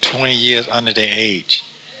like 20 years under their age.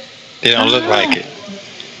 They don't look like it.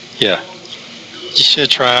 Yeah, you should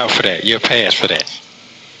try out for that. You'll pass for that.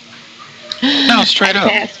 No, straight up.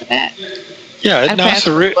 Pass for that. Yeah, no, it's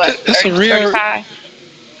a real. It's a real. 35?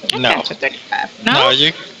 No. 35.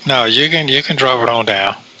 No. You can drop it on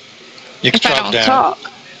down. You can if I drop don't down.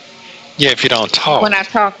 talk. Yeah, if you don't talk. When I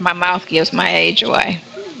talk, my mouth gives my age away.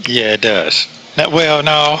 Yeah, it does. Well,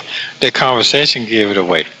 no, the conversation gave it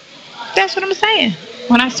away. That's what I'm saying.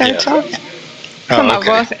 When I started talking. So my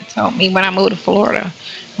boss had told me when I moved to Florida,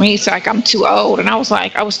 when he's like, I'm too old. And I was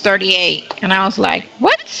like, I was 38. And I was like,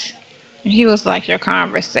 what? And he was like, your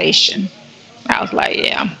conversation. I was like,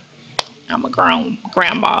 yeah, I'm a grown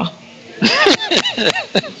grandma.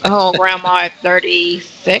 A whole grandma at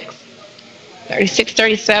 36,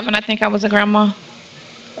 37, I think I was a grandma.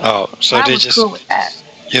 Oh, so I they was just cool with that.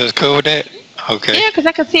 You was cool with that? Okay. Yeah, because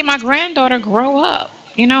I could see my granddaughter grow up.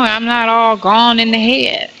 You know, I'm not all gone in the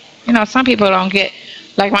head. You know, some people don't get,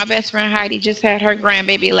 like my best friend Heidi just had her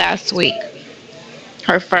grandbaby last week,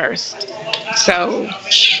 her first. So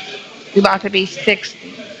we're about to be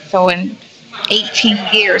 60. So in 18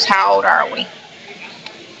 years, how old are we?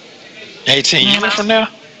 18 years from now?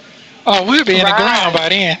 Oh, we'll be in the ground by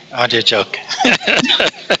then. I'm just joking.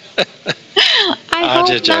 I'm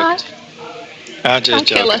just joking. I'm just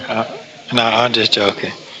joking. No, I'm just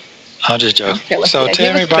joking. I'm just joking. So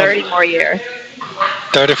tell me about 30 more years.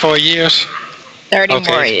 34 years? 30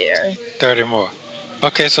 more years. 30 more.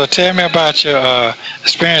 Okay, so tell me about your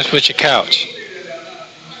experience with your couch.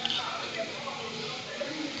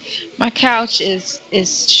 My couch is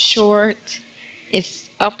short, it's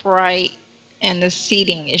upright, and the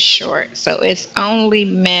seating is short. So it's only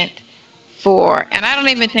meant for, and I don't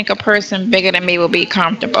even think a person bigger than me will be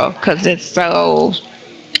comfortable because it's so.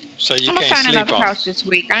 So you I'm gonna can't find sleep another on couch this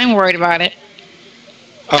week. I ain't worried about it.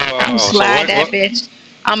 I'm gonna slide that bitch.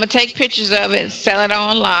 I'm gonna take pictures of it, sell it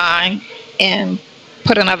online, and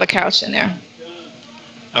put another couch in there.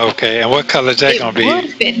 Okay, and what color is that gonna be? It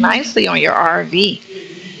would fit nicely on your RV.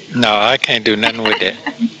 No, I can't do nothing with that.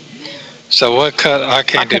 So what color? I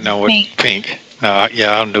can't do nothing with pink. No,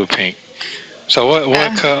 yeah, I don't do pink. So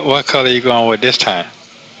what color are you going with this time?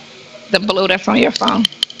 The blue that's on your phone.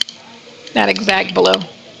 That exact blue.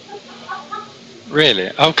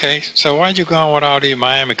 Really? Okay. So why are you going with all these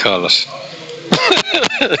Miami colors?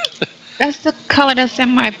 That's the color that's in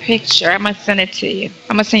my picture. I'm gonna send it to you.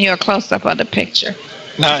 I'm gonna send you a close-up of the picture.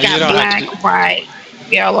 No, it's got black, white,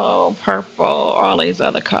 yellow, purple, all these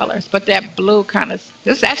other colors. But that blue kind of,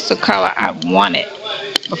 that's the color I wanted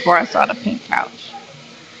before I saw the pink couch.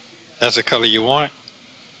 That's the color you want?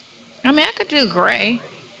 I mean, I could do gray.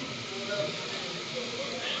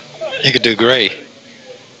 You could do gray.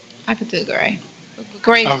 I could do gray.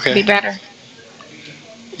 Gray would be better.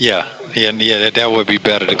 Yeah, that would be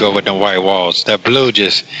better to go with the white walls. That blue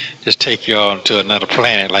just take you on to another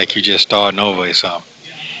planet like you just starting over or something.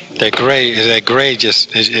 That gray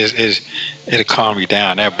just is it'll calm you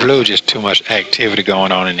down. That blue just too much activity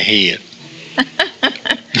going on in the head.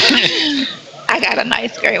 I got a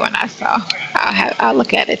nice gray one I saw. I'll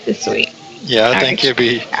look at it this week. Yeah, I think you'll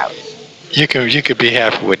be. You could be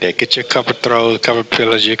happy with that. Get your couple throws, couple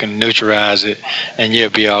pillows. You can neutralize it, and you'll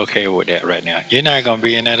be okay with that right now. You're not gonna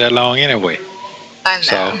be in there that long anyway. I know.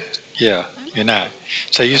 So yeah, you're not.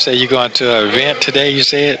 So you say you're going to an event today? You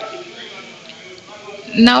said.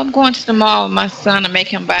 No, I'm going to the mall with my son to make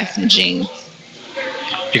him buy some jeans.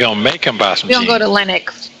 You're gonna make him buy some jeans? We're gonna go to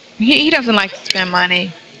Lennox. He doesn't like to spend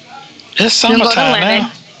money. It's summertime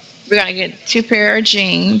now. We're gonna get 2 pair of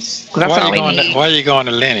jeans. Why are you going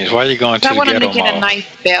to Lennox? Why are you going to the ghetto mall? I want him to get a nice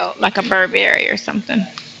belt, like a Burberry or something.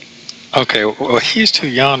 Okay, well he's too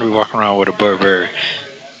young to be walking around with a Burberry.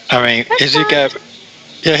 I mean,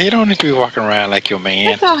 Yeah, he don't need to be walking around like your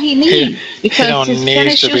man. That's all he needs. Because he don't his need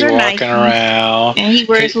tennis to shoes be are walking around. and he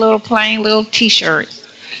wears little plain little T-shirts.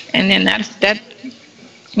 And then that.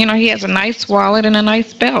 You know, he has a nice wallet and a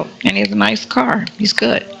nice belt, and he has a nice car. He's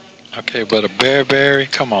good. Okay, but a Burberry,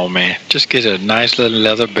 come on, man. Just get a nice little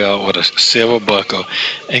leather belt with a silver buckle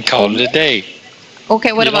and call it a day.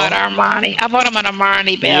 Okay, what about Armani? I bought him an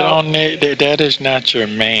Armani belt. You don't need that. Is not your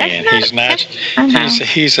man. He's not. I'm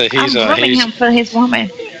grooming him for his woman.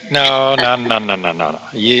 No.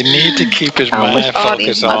 You need to keep his mind focused on. All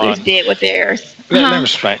these mothers did with theirs. Let me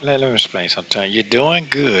explain. Let me explain something. You're doing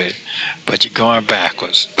good, but you're going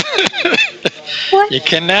backwards. What? You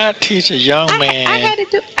cannot teach a young man.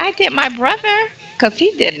 I did my brother, because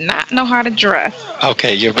he did not know how to dress.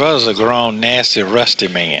 Okay, your brother's a grown, nasty, rusty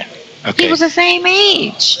man. Okay. He was the same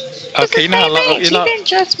age. He didn't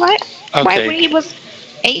dress white when he was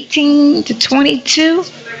 18 to 22.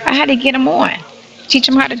 I had to get him on. Teach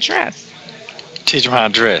him how to dress. Teach him how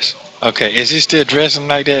to dress. Okay. Is he still dressing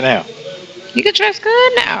like that now? You can dress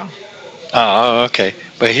good now. Oh, okay.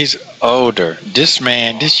 But he's older. This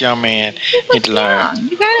young man, need to learn.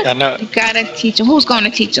 You gotta teach him. Who's gonna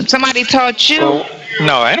teach him? Somebody taught you? Well,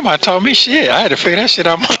 no, anybody taught me shit. I had to figure that shit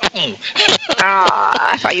out on my own.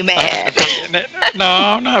 I thought you mad. No,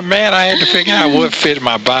 I'm not mad. I had to figure out what fit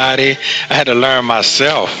my body. I had to learn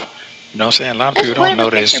myself. You know what I'm saying? A lot of people don't know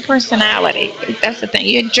this. Your personality. That's the thing.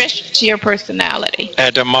 You dress to your personality.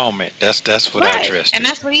 At the moment, that's what I dress to. And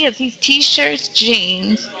that's what he is. He's T-shirts,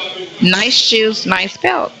 jeans, nice shoes, nice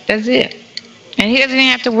belt. That's it. And he doesn't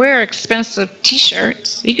even have to wear expensive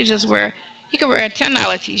T-shirts. He could wear a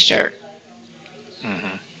 $10 T-shirt.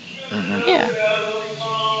 Yeah.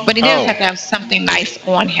 But he does have to have something nice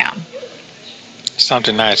on him.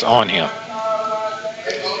 Something nice on him.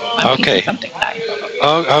 Okay. Something nice.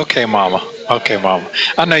 Oh, okay, mama. Okay, mama.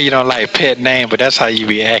 I know you don't like pet name, but that's how you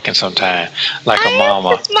be acting sometimes, like a mama.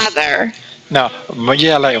 I am his mother. No,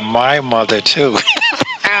 yeah, like my mother too.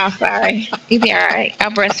 Oh, sorry. You'll be all right. I'll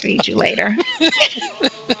breastfeed you later.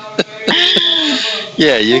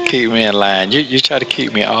 Yeah, you keep me in line. You try to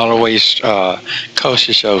keep me all the way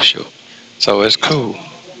kosher social, so it's cool.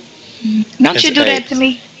 Don't you do that to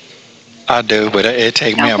me? I do, but it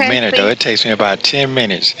takes me a minute, though. It takes me about 10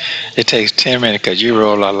 minutes. It takes 10 minutes because you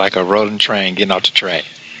roll out like a rolling train getting off the track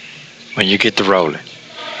when you get to rolling.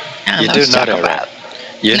 You do know that, right?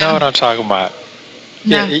 You know what I'm talking about.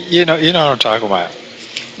 No. Yeah, you know what I'm talking about.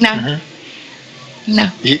 No. No.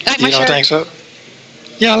 You don't think so?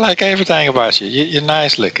 Yeah, I like everything about you. You're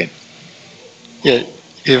nice looking. Yeah,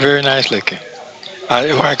 you're very nice looking.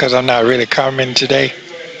 Why? Because I'm not really commenting today.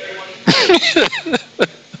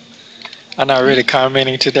 I'm not really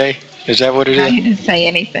commenting today. Is that what it is? I didn't say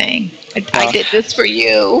anything. I did this for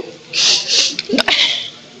you.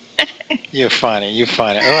 You're funny. You're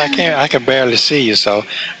funny. Oh, I can barely see you, so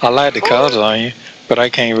I like the colors on you, but I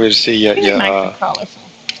can't really see your. It's nice and colorful.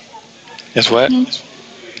 It's what?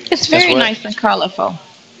 It's very nice and colorful.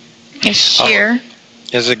 It's sheer.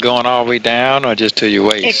 Is it going all the way down or just to your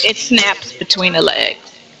waist? It snaps between the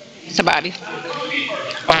legs. It's about it.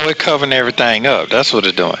 Oh, it's covering everything up. That's what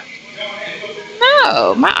it's doing.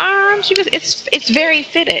 No, my arms. It's very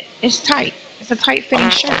fitted. It's tight. It's a tight fitting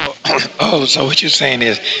shirt. Oh, so what you're saying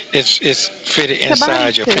is it's fitted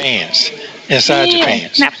inside your pants. Inside your pants.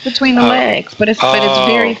 It snaps between the legs, but it's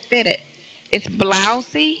very fitted. It's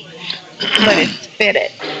blousy, but it's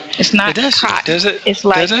fitted. It's not hot. Does it? It's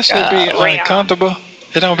like does that shit be uncomfortable?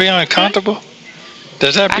 It don't be uncomfortable.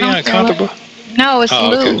 Does that be uncomfortable? No, it's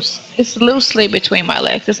loose. Okay. It's loosely between my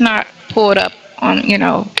legs. It's not pulled up on,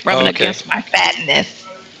 rubbing against my fatness.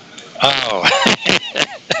 Oh.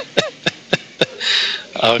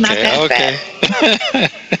 Okay.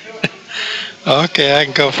 Okay, I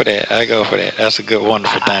can go for that. That's a good,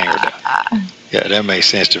 wonderful thing. Yeah, that makes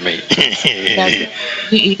sense to me.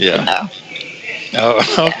 Yeah.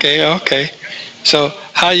 Oh, okay. So,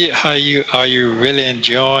 are you really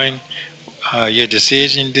enjoying your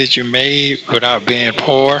decision that you made without being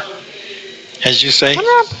poor, as you say? I'm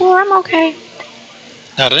not poor. I'm okay.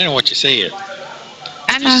 No, that ain't what you said.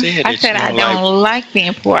 I know. I said I don't like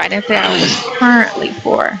being poor. I didn't say I was currently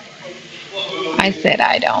poor. I said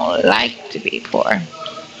I don't like to be poor.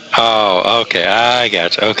 Oh, okay. I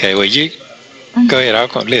got you. Okay, well, you go ahead. I'll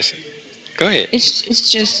go listen. Go ahead.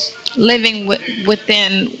 It's just living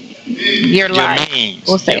within your life. Means.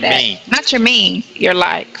 We'll say that. Means. Not your means, your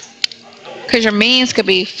likes. Because your means could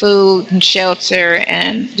be food and shelter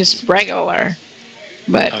and just regular.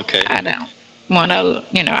 But I don't want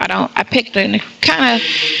to, I picked a kind of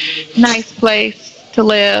nice place to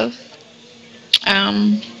live.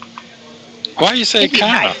 Why you say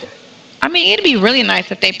kind of? I mean, it'd be really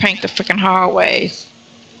nice if they paint the freaking hallways.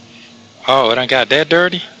 Oh, it done got that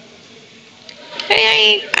dirty?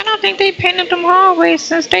 I don't think they painted them hallways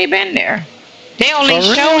since they've been there. They only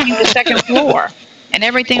show you the second floor. And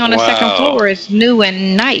everything on the second floor is new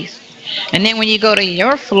and nice. And then when you go to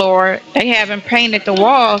your floor, they haven't painted the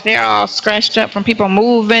walls. They're all scratched up from people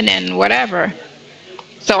moving and whatever.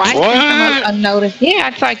 So I sent them a notice. Yeah,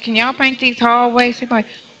 it's like, can y'all paint these hallways? They're like,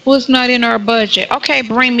 well, it's not in our budget. Okay,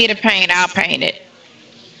 bring me the paint. I'll paint it.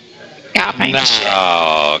 I'll paint it.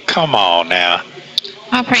 No, come on now.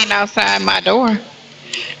 I'll paint outside my door.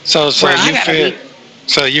 So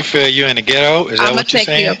you feel you in the ghetto? Is that what you're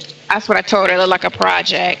saying? That's what I told her. It looked like a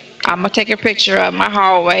project. I'm going to take a picture of my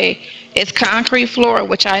hallway. It's concrete floor,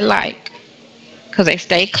 which I like, because they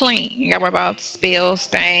stay clean. You got to worry about spills,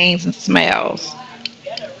 stains, and smells.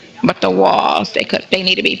 But the walls, they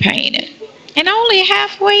need to be painted. And only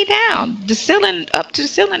halfway down. The ceiling, up to the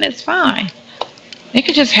ceiling is fine. They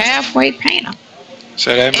could just halfway paint them.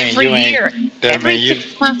 So that means every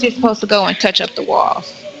 6 months they're supposed to go and touch up the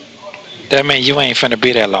walls. That means you ain't finna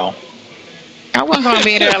be that long. I wasn't going to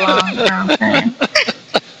be there long.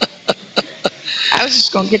 I was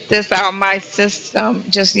just going to get this out of my system,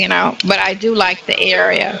 but I do like the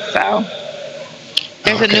area, so.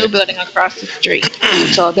 There's a new building across the street,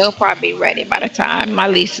 so they'll probably be ready by the time my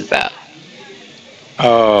lease is up.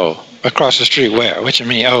 Oh, across the street where? What you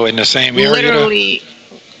mean? Oh, in the same area? Literally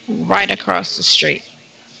right across the street.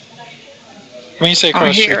 When you say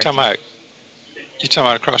across the street, you talking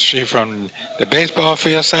about across the street from the baseball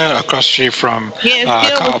field side, or across the street from it's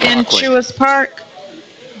still within Truist Park,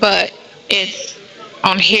 but it's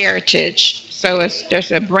on Heritage. So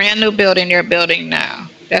there's a brand new building they're building now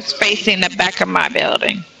that's facing the back of my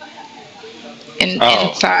building,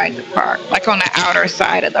 inside the park, like on the outer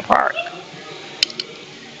side of the park.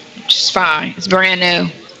 Which is fine. It's brand new.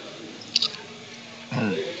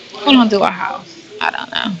 We're gonna do a house. I don't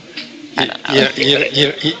know. I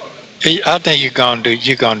think you're gonna do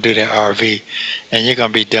the RV, and you're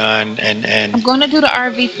gonna be done. And I'm gonna do the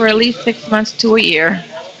RV for at least 6 months to a year.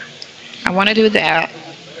 I want to do that,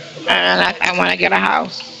 and I want to get a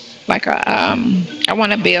house. Like I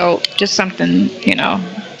want to build just something,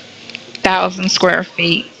 1,000 square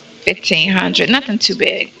feet, 1,500. Nothing too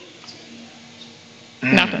big.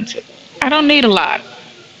 Nothing too. I don't need a lot.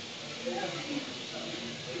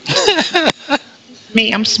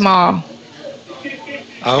 Me, I'm small.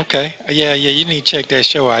 Okay. Yeah, you need to check that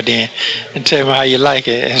show out then and tell me how you like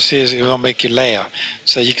it and see if it's going to make you laugh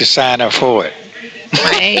so you can sign up for it.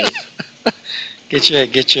 Right. Get your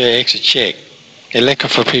extra check. They're looking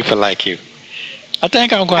for people like you. I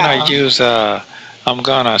think I'm going to use, I'm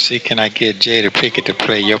going to see can I get Jada Pickett to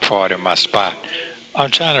play your part in my spot. I'm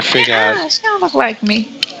trying to figure out. She don't look like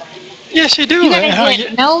me. Yes, you do. You gotta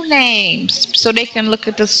get no names so they can look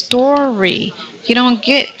at the story. You don't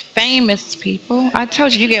get famous people. I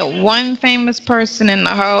told you get one famous person in the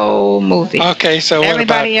whole movie. Okay, so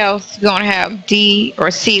everybody else is gonna have D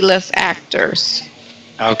or C-list actors.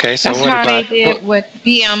 Okay, so that's how they did with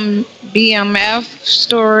BMF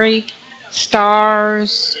story,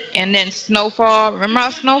 Stars, and then Snowfall. Remember how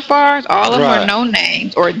Snowfall? All of them were no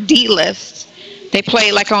names or D-list. They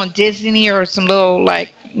played like on Disney or some little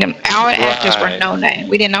like. Our actors were no name.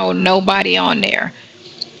 We didn't know nobody on there.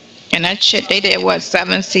 And that shit, they did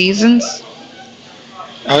 7 seasons?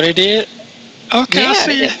 Oh, they did? Okay, yeah,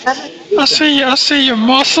 I see your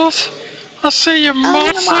muscles. I see your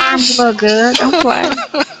muscles. My arms look good. Don't play.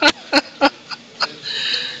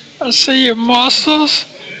 I see your muscles.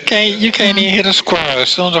 You can't even hit a squirrel. As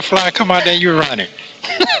soon as a fly come out there, you're running.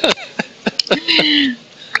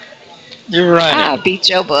 You're running. I'll beat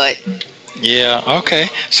your butt. Yeah, okay.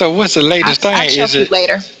 So what's the latest thing? I'll show you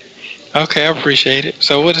later. Okay, I appreciate it.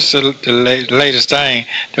 So what is the latest thing?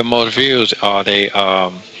 The most views are they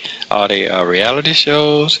reality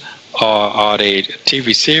shows, or are they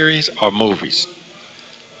TV series or movies?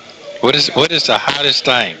 What is the hottest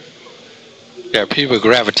thing that people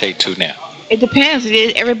gravitate to now? It depends.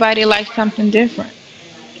 Everybody likes something different.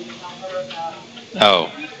 Oh,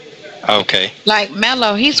 okay. Like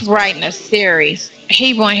Mello, he's writing a series.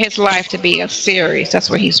 He wants his life to be a series. That's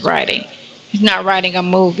what he's writing. He's not writing a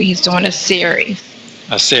movie. He's doing a series.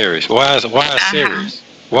 A series. Why a series?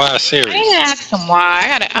 Why a series? I didn't ask him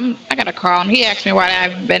why. I gotta call him. He asked me why I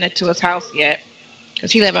haven't been into his house yet,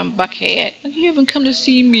 because he live in Buckhead. You haven't come to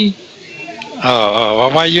see me. Oh,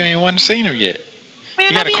 why you ain't want to see him yet?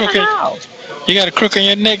 Man, I be in the house. You got a crook in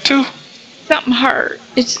your neck too? Something hurt.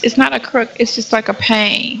 It's not a crook. It's just like a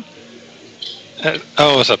pain.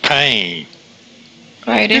 It's a pain.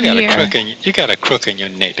 Right in here. You got a crook in your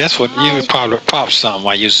neck. That's what you probably pop something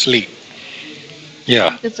while you sleep.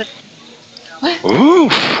 Yeah. What? Ooh.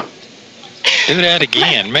 Do that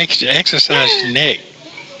again. Make you exercise your neck.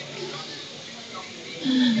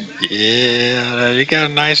 Yeah, you got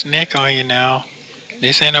a nice neck on you now.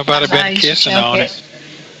 This ain't nobody been kissing on it.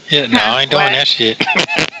 Yeah, no, I ain't doing that shit.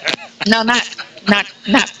 No, not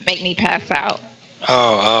make me pass out.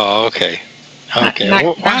 Oh, okay. Okay.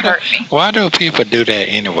 Why do people do that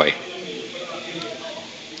anyway?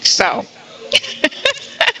 So.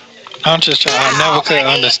 I'm just trying. I never could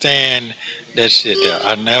understand that shit.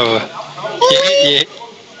 I never. Yeah.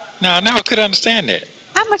 No, I never could understand that.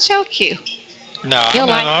 I'ma choke you. No,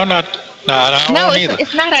 I'm not. No, I don't No, either.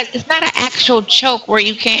 it's not an actual choke where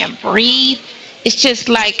you can't breathe. It's just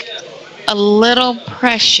like a little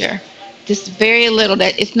pressure, just very little.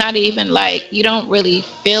 That it's not even like you don't really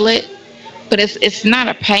feel it, but it's not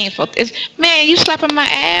a painful. Man, you slapping my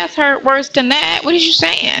ass hurt worse than that. What are you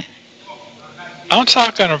saying? I'm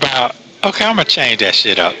talking about. Okay, I'm gonna change that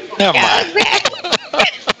shit up. Never mind. Exactly.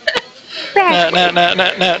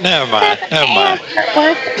 Never mind.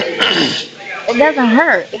 It doesn't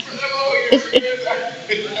hurt.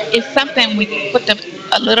 It's something when you put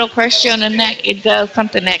a little pressure on the neck, it does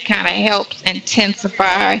something that kind of helps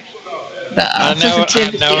intensify the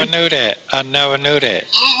sensitivity. I never knew that.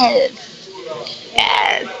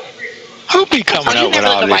 Yes. Who be coming up with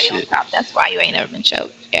all this shit? That's why you ain't never been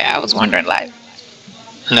choked. Yeah, I was wondering like.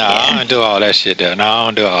 No, I don't do all that shit though. No, I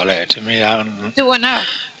don't do all that. To me, I don't. Do what now?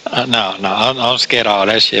 No, I'm scared of all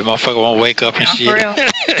that shit. Motherfucker won't wake up and shit. For real?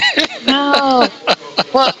 No.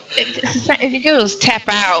 Well, if you do is tap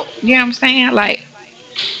out. You know what I'm saying? Like,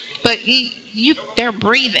 but they're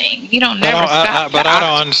breathing. You don't never stop. But I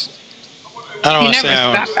don't understand. You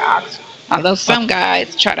never stop the oxygen. Although some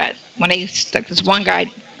guys try to, when they stuck this one guy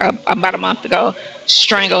about a month ago,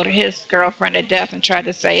 strangled his girlfriend to death and tried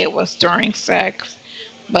to say it was during sex,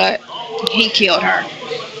 but he killed her.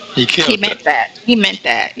 He meant that. He meant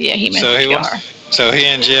that. Yeah, he meant to kill her. So he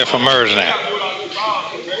in jail for murder now.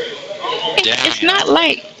 It's not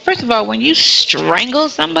like, first of all, when you strangle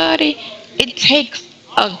somebody, it takes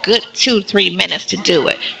a good 2-3 minutes to do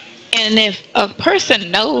it. And if a person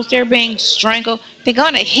knows they're being strangled, they're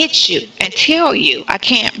going to hit you and tell you, I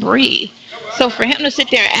can't breathe. So for him to sit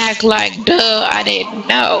there and act like, duh, I didn't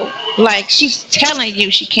know. Like, she's telling you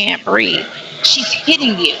she can't breathe. She's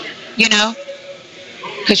hitting you, you know?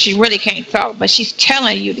 Because she really can't talk, but she's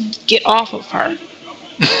telling you to get off of her.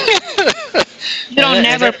 You don't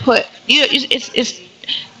never put, you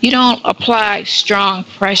don't apply strong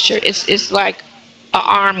pressure. It's like an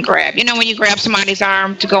arm grab. You know when you grab somebody's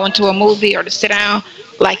arm to go into a movie or to sit down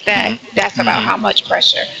like that? That's about how much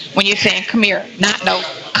pressure. When you're saying come here, not no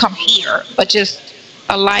come here, but just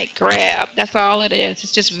a light grab. That's all it is.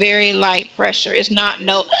 It's just very light pressure. It's not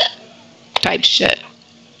no type shit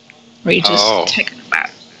where you just taking it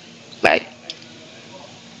back. Like,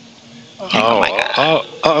 oh my God.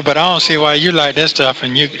 But I don't see why you like that stuff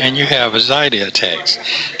and you have anxiety attacks.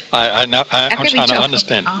 I'm trying to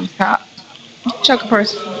understand. Choke a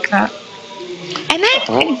person on the top. And that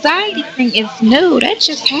anxiety thing is new. That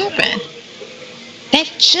just happened.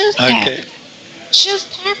 Happened.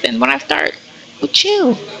 Just happened when I started with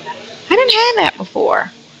you. I didn't have that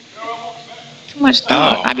before. Too much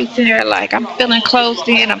thought. I be sitting there like I'm feeling closed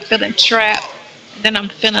in, I'm feeling trapped, and then I'm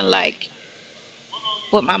feeling like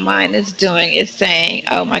what my mind is doing is saying,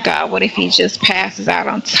 oh my God, what if he just passes out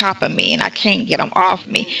on top of me and I can't get him off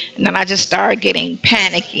me? And then I just start getting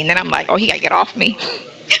panicky, and then I'm like, oh, he got to get off me.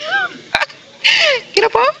 Get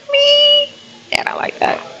up off me. Yeah, I like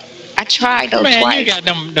that. I tried those twice. You got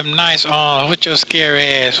them nice arms with your scary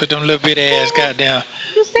ass, with them little bit ass goddamn.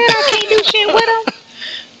 You said I can't do shit with them?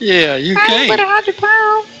 Yeah, you can't. With 100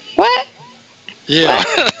 pounds. What? Yeah.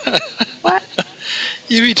 What?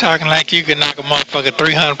 You be talking like you can knock a motherfucker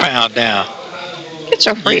 300 pounds down. Get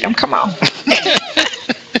your freedom. Come on.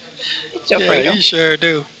 Get your freedom. You sure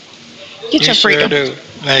do. Get your freedom. You sure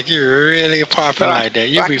do. Like you're really popping like that.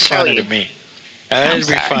 You be funny to me. That'd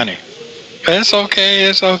be funny. It's okay.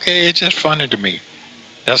 It's okay. It's just funny to me.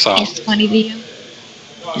 That's all. It's funny to you?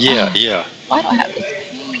 Yeah. Why do I have this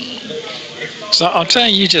pain? So I'm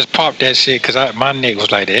telling you, just popped that shit because my neck was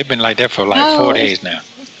like that. It's been like that for like 4 days now.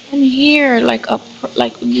 It's in here, like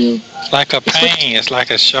when you. Like a pain. It's like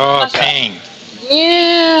a sharp pain.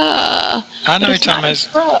 Yeah. I know you're talking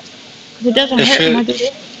about. It doesn't hurt when I do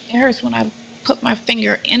it. It hurts when I put my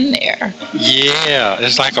finger in there. Yeah,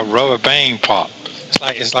 it's like a rubber band pop.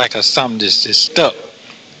 It's like a something that's just stuck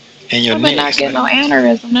in your neck. I'm not getting no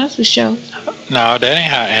aneurysm. That's for sure. No, that ain't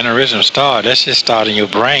how aneurysm start. That's just starting your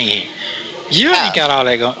brain. You ain't got all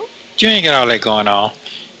that going. You ain't got all that going on.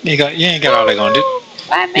 You ain't got all that going on.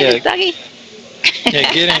 5 minutes, doggy.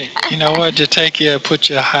 Yeah, get in. You know what? Just put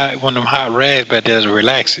your one of them hot rags back there to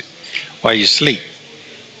relax it while you sleep.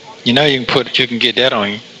 You know you can get that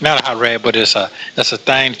on you. Not a hot rag, but it's a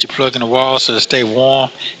thing that you plug in the wall so it stay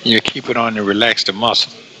warm, and you keep it on to relax the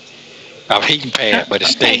muscle. A heating pad, but it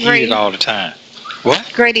stay heated all the time.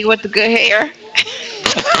 What? Grady with the good hair.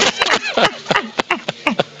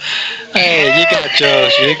 Hey, you got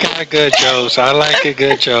jokes. You got good jokes. I like a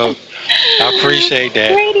good joke. I appreciate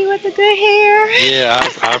that. Grady with the good hair. Yeah,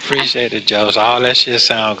 I appreciate it, jokes. All that shit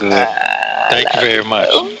sound good. Thank you very much.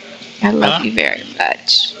 I love you very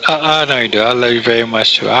much. I know you do. I love you very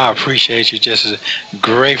much too. I appreciate you just as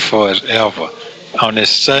grateful as ever on this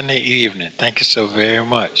Sunday evening. Thank you so very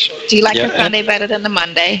much. Do you like the Sunday better than the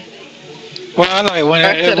Monday? Well, I like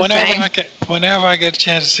whenever I get a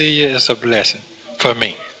chance to see you, it's a blessing for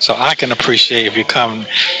me. So I can appreciate if you come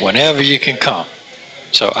whenever you can come.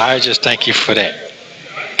 So I just thank you for that.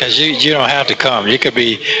 Because you don't have to come. You could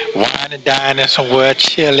be wine and dining somewhere,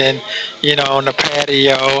 chilling, on the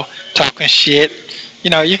patio, talking shit.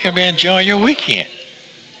 You can be enjoying your weekend.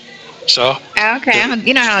 So. Okay, I don't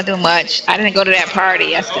do much. I didn't go to that party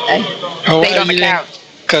yesterday. Stayed on the couch.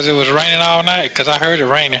 Because it was raining all night. Because I heard it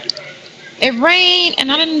raining. It rained,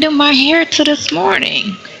 and I didn't do my hair till this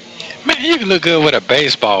morning. Man, you can look good with a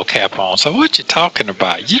baseball cap on. So what you talking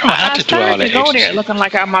about? You don't have to do all that. I go there looking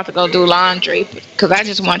like I'm about to go do laundry because I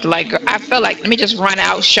just want to I feel like let me just run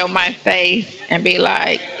out, show my face, and be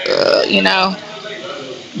like,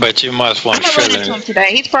 But you must want to feel it. I'm him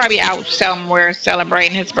today. He's probably out somewhere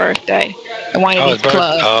celebrating his birthday at one of these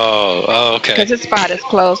clubs. Oh, okay. Because his spot is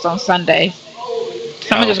closed on Sunday.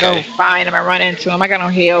 So I'm gonna just go find him and run into him. I got no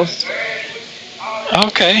heels.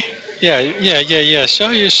 Okay. Yeah.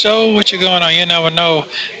 Show what you're going on. You never know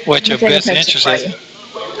what your best interest is.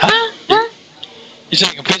 Huh? You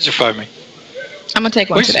taking a picture for me? I'm gonna take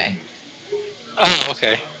one today. Oh,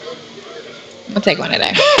 okay. I'm gonna take one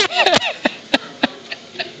today.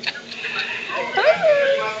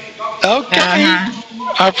 Okay.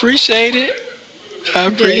 I appreciate it.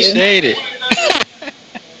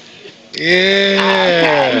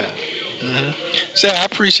 Yeah. Mm-hmm. So I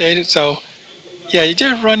appreciate it. So. Yeah, you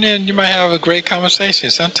just run in, you might have a great conversation.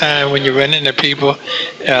 Sometimes when you run into people,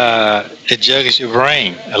 it jugs your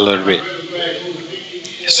brain a little bit.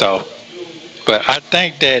 So, but I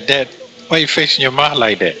think that why you fixing your mouth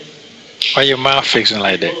like that? Why your mouth fixing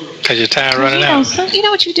like that? Because your time running out. You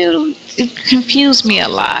know what you do? It confused me a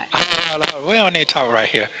lot. We don't need to talk right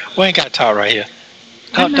here. We ain't got to talk right here.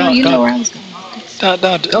 You know where I was going.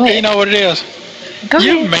 Go ahead. You know what it is?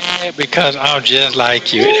 You're mad because I'm just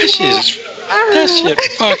like you. That shit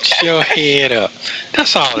fucks your head up.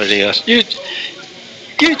 That's all it is. It's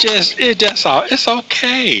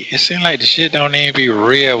okay. It seems like the shit don't even be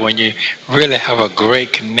real when you really have a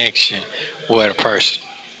great connection with a person.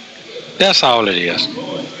 That's all it is.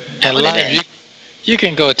 In life, you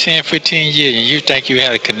can go 10, 15 years and you think you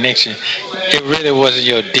had a connection. It really wasn't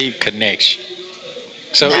your deep connection.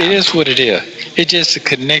 So it is what it is. It's just a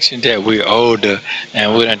connection that we're older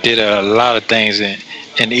and we done did a lot of things in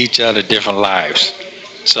each other different lives.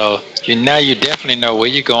 So now you definitely know where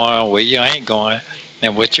you're going, where you ain't going,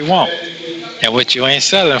 and what you want, and what you ain't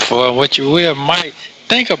selling for, and what you might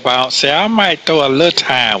think about. Say, I might throw a little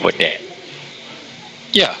time with that.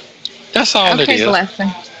 Yeah, that's all it is.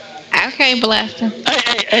 Okay, blessing.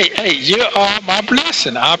 Hey, you are my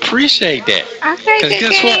blessing. I appreciate that. Okay, because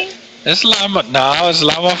guess what? It's a lot of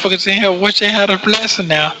motherfuckers in here wish they had a blessing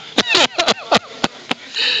now.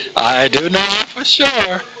 I do know that for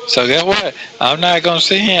sure. So guess what? I'm not going to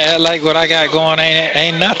sit here and act like what I got going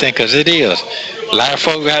ain't nothing, because it is. A lot of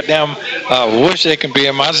folks goddamn wish they can be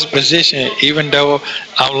in my position even though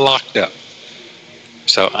I'm locked up.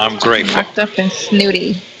 So I'm grateful. Locked up and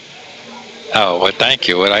snooty. Oh, well, thank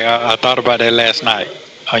you. Well, I thought about that last night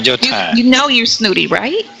on your time. You know you're snooty,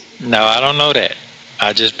 right? No, I don't know that.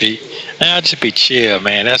 I just be chill,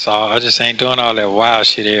 man. That's all. I just ain't doing all that wild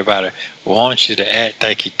shit everybody wants you to act.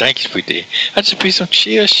 Thank you for that. I just be some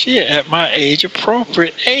chill shit at my age,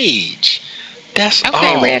 appropriate age. That's all.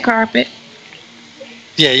 Okay, red carpet.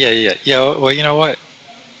 Yeah. Well, you know what?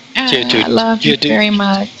 I love you very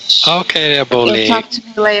much. Okay, there, Bo leg. You'll talk to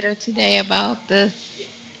me later today about this.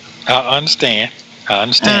 I understand.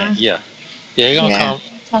 Yeah, you're gonna come.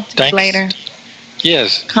 Talk to you later.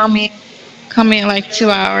 Yes. Come in like 2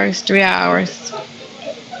 hours, 3 hours.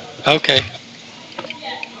 Okay.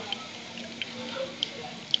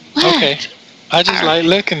 What? Okay. I just like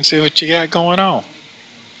looking and see what you got going on.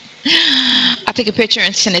 I'll take a picture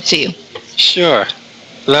and send it to you. Sure.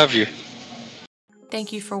 Love you.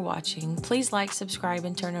 Thank you for watching. Please like, subscribe,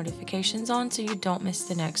 and turn notifications on so you don't miss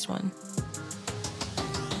the next one.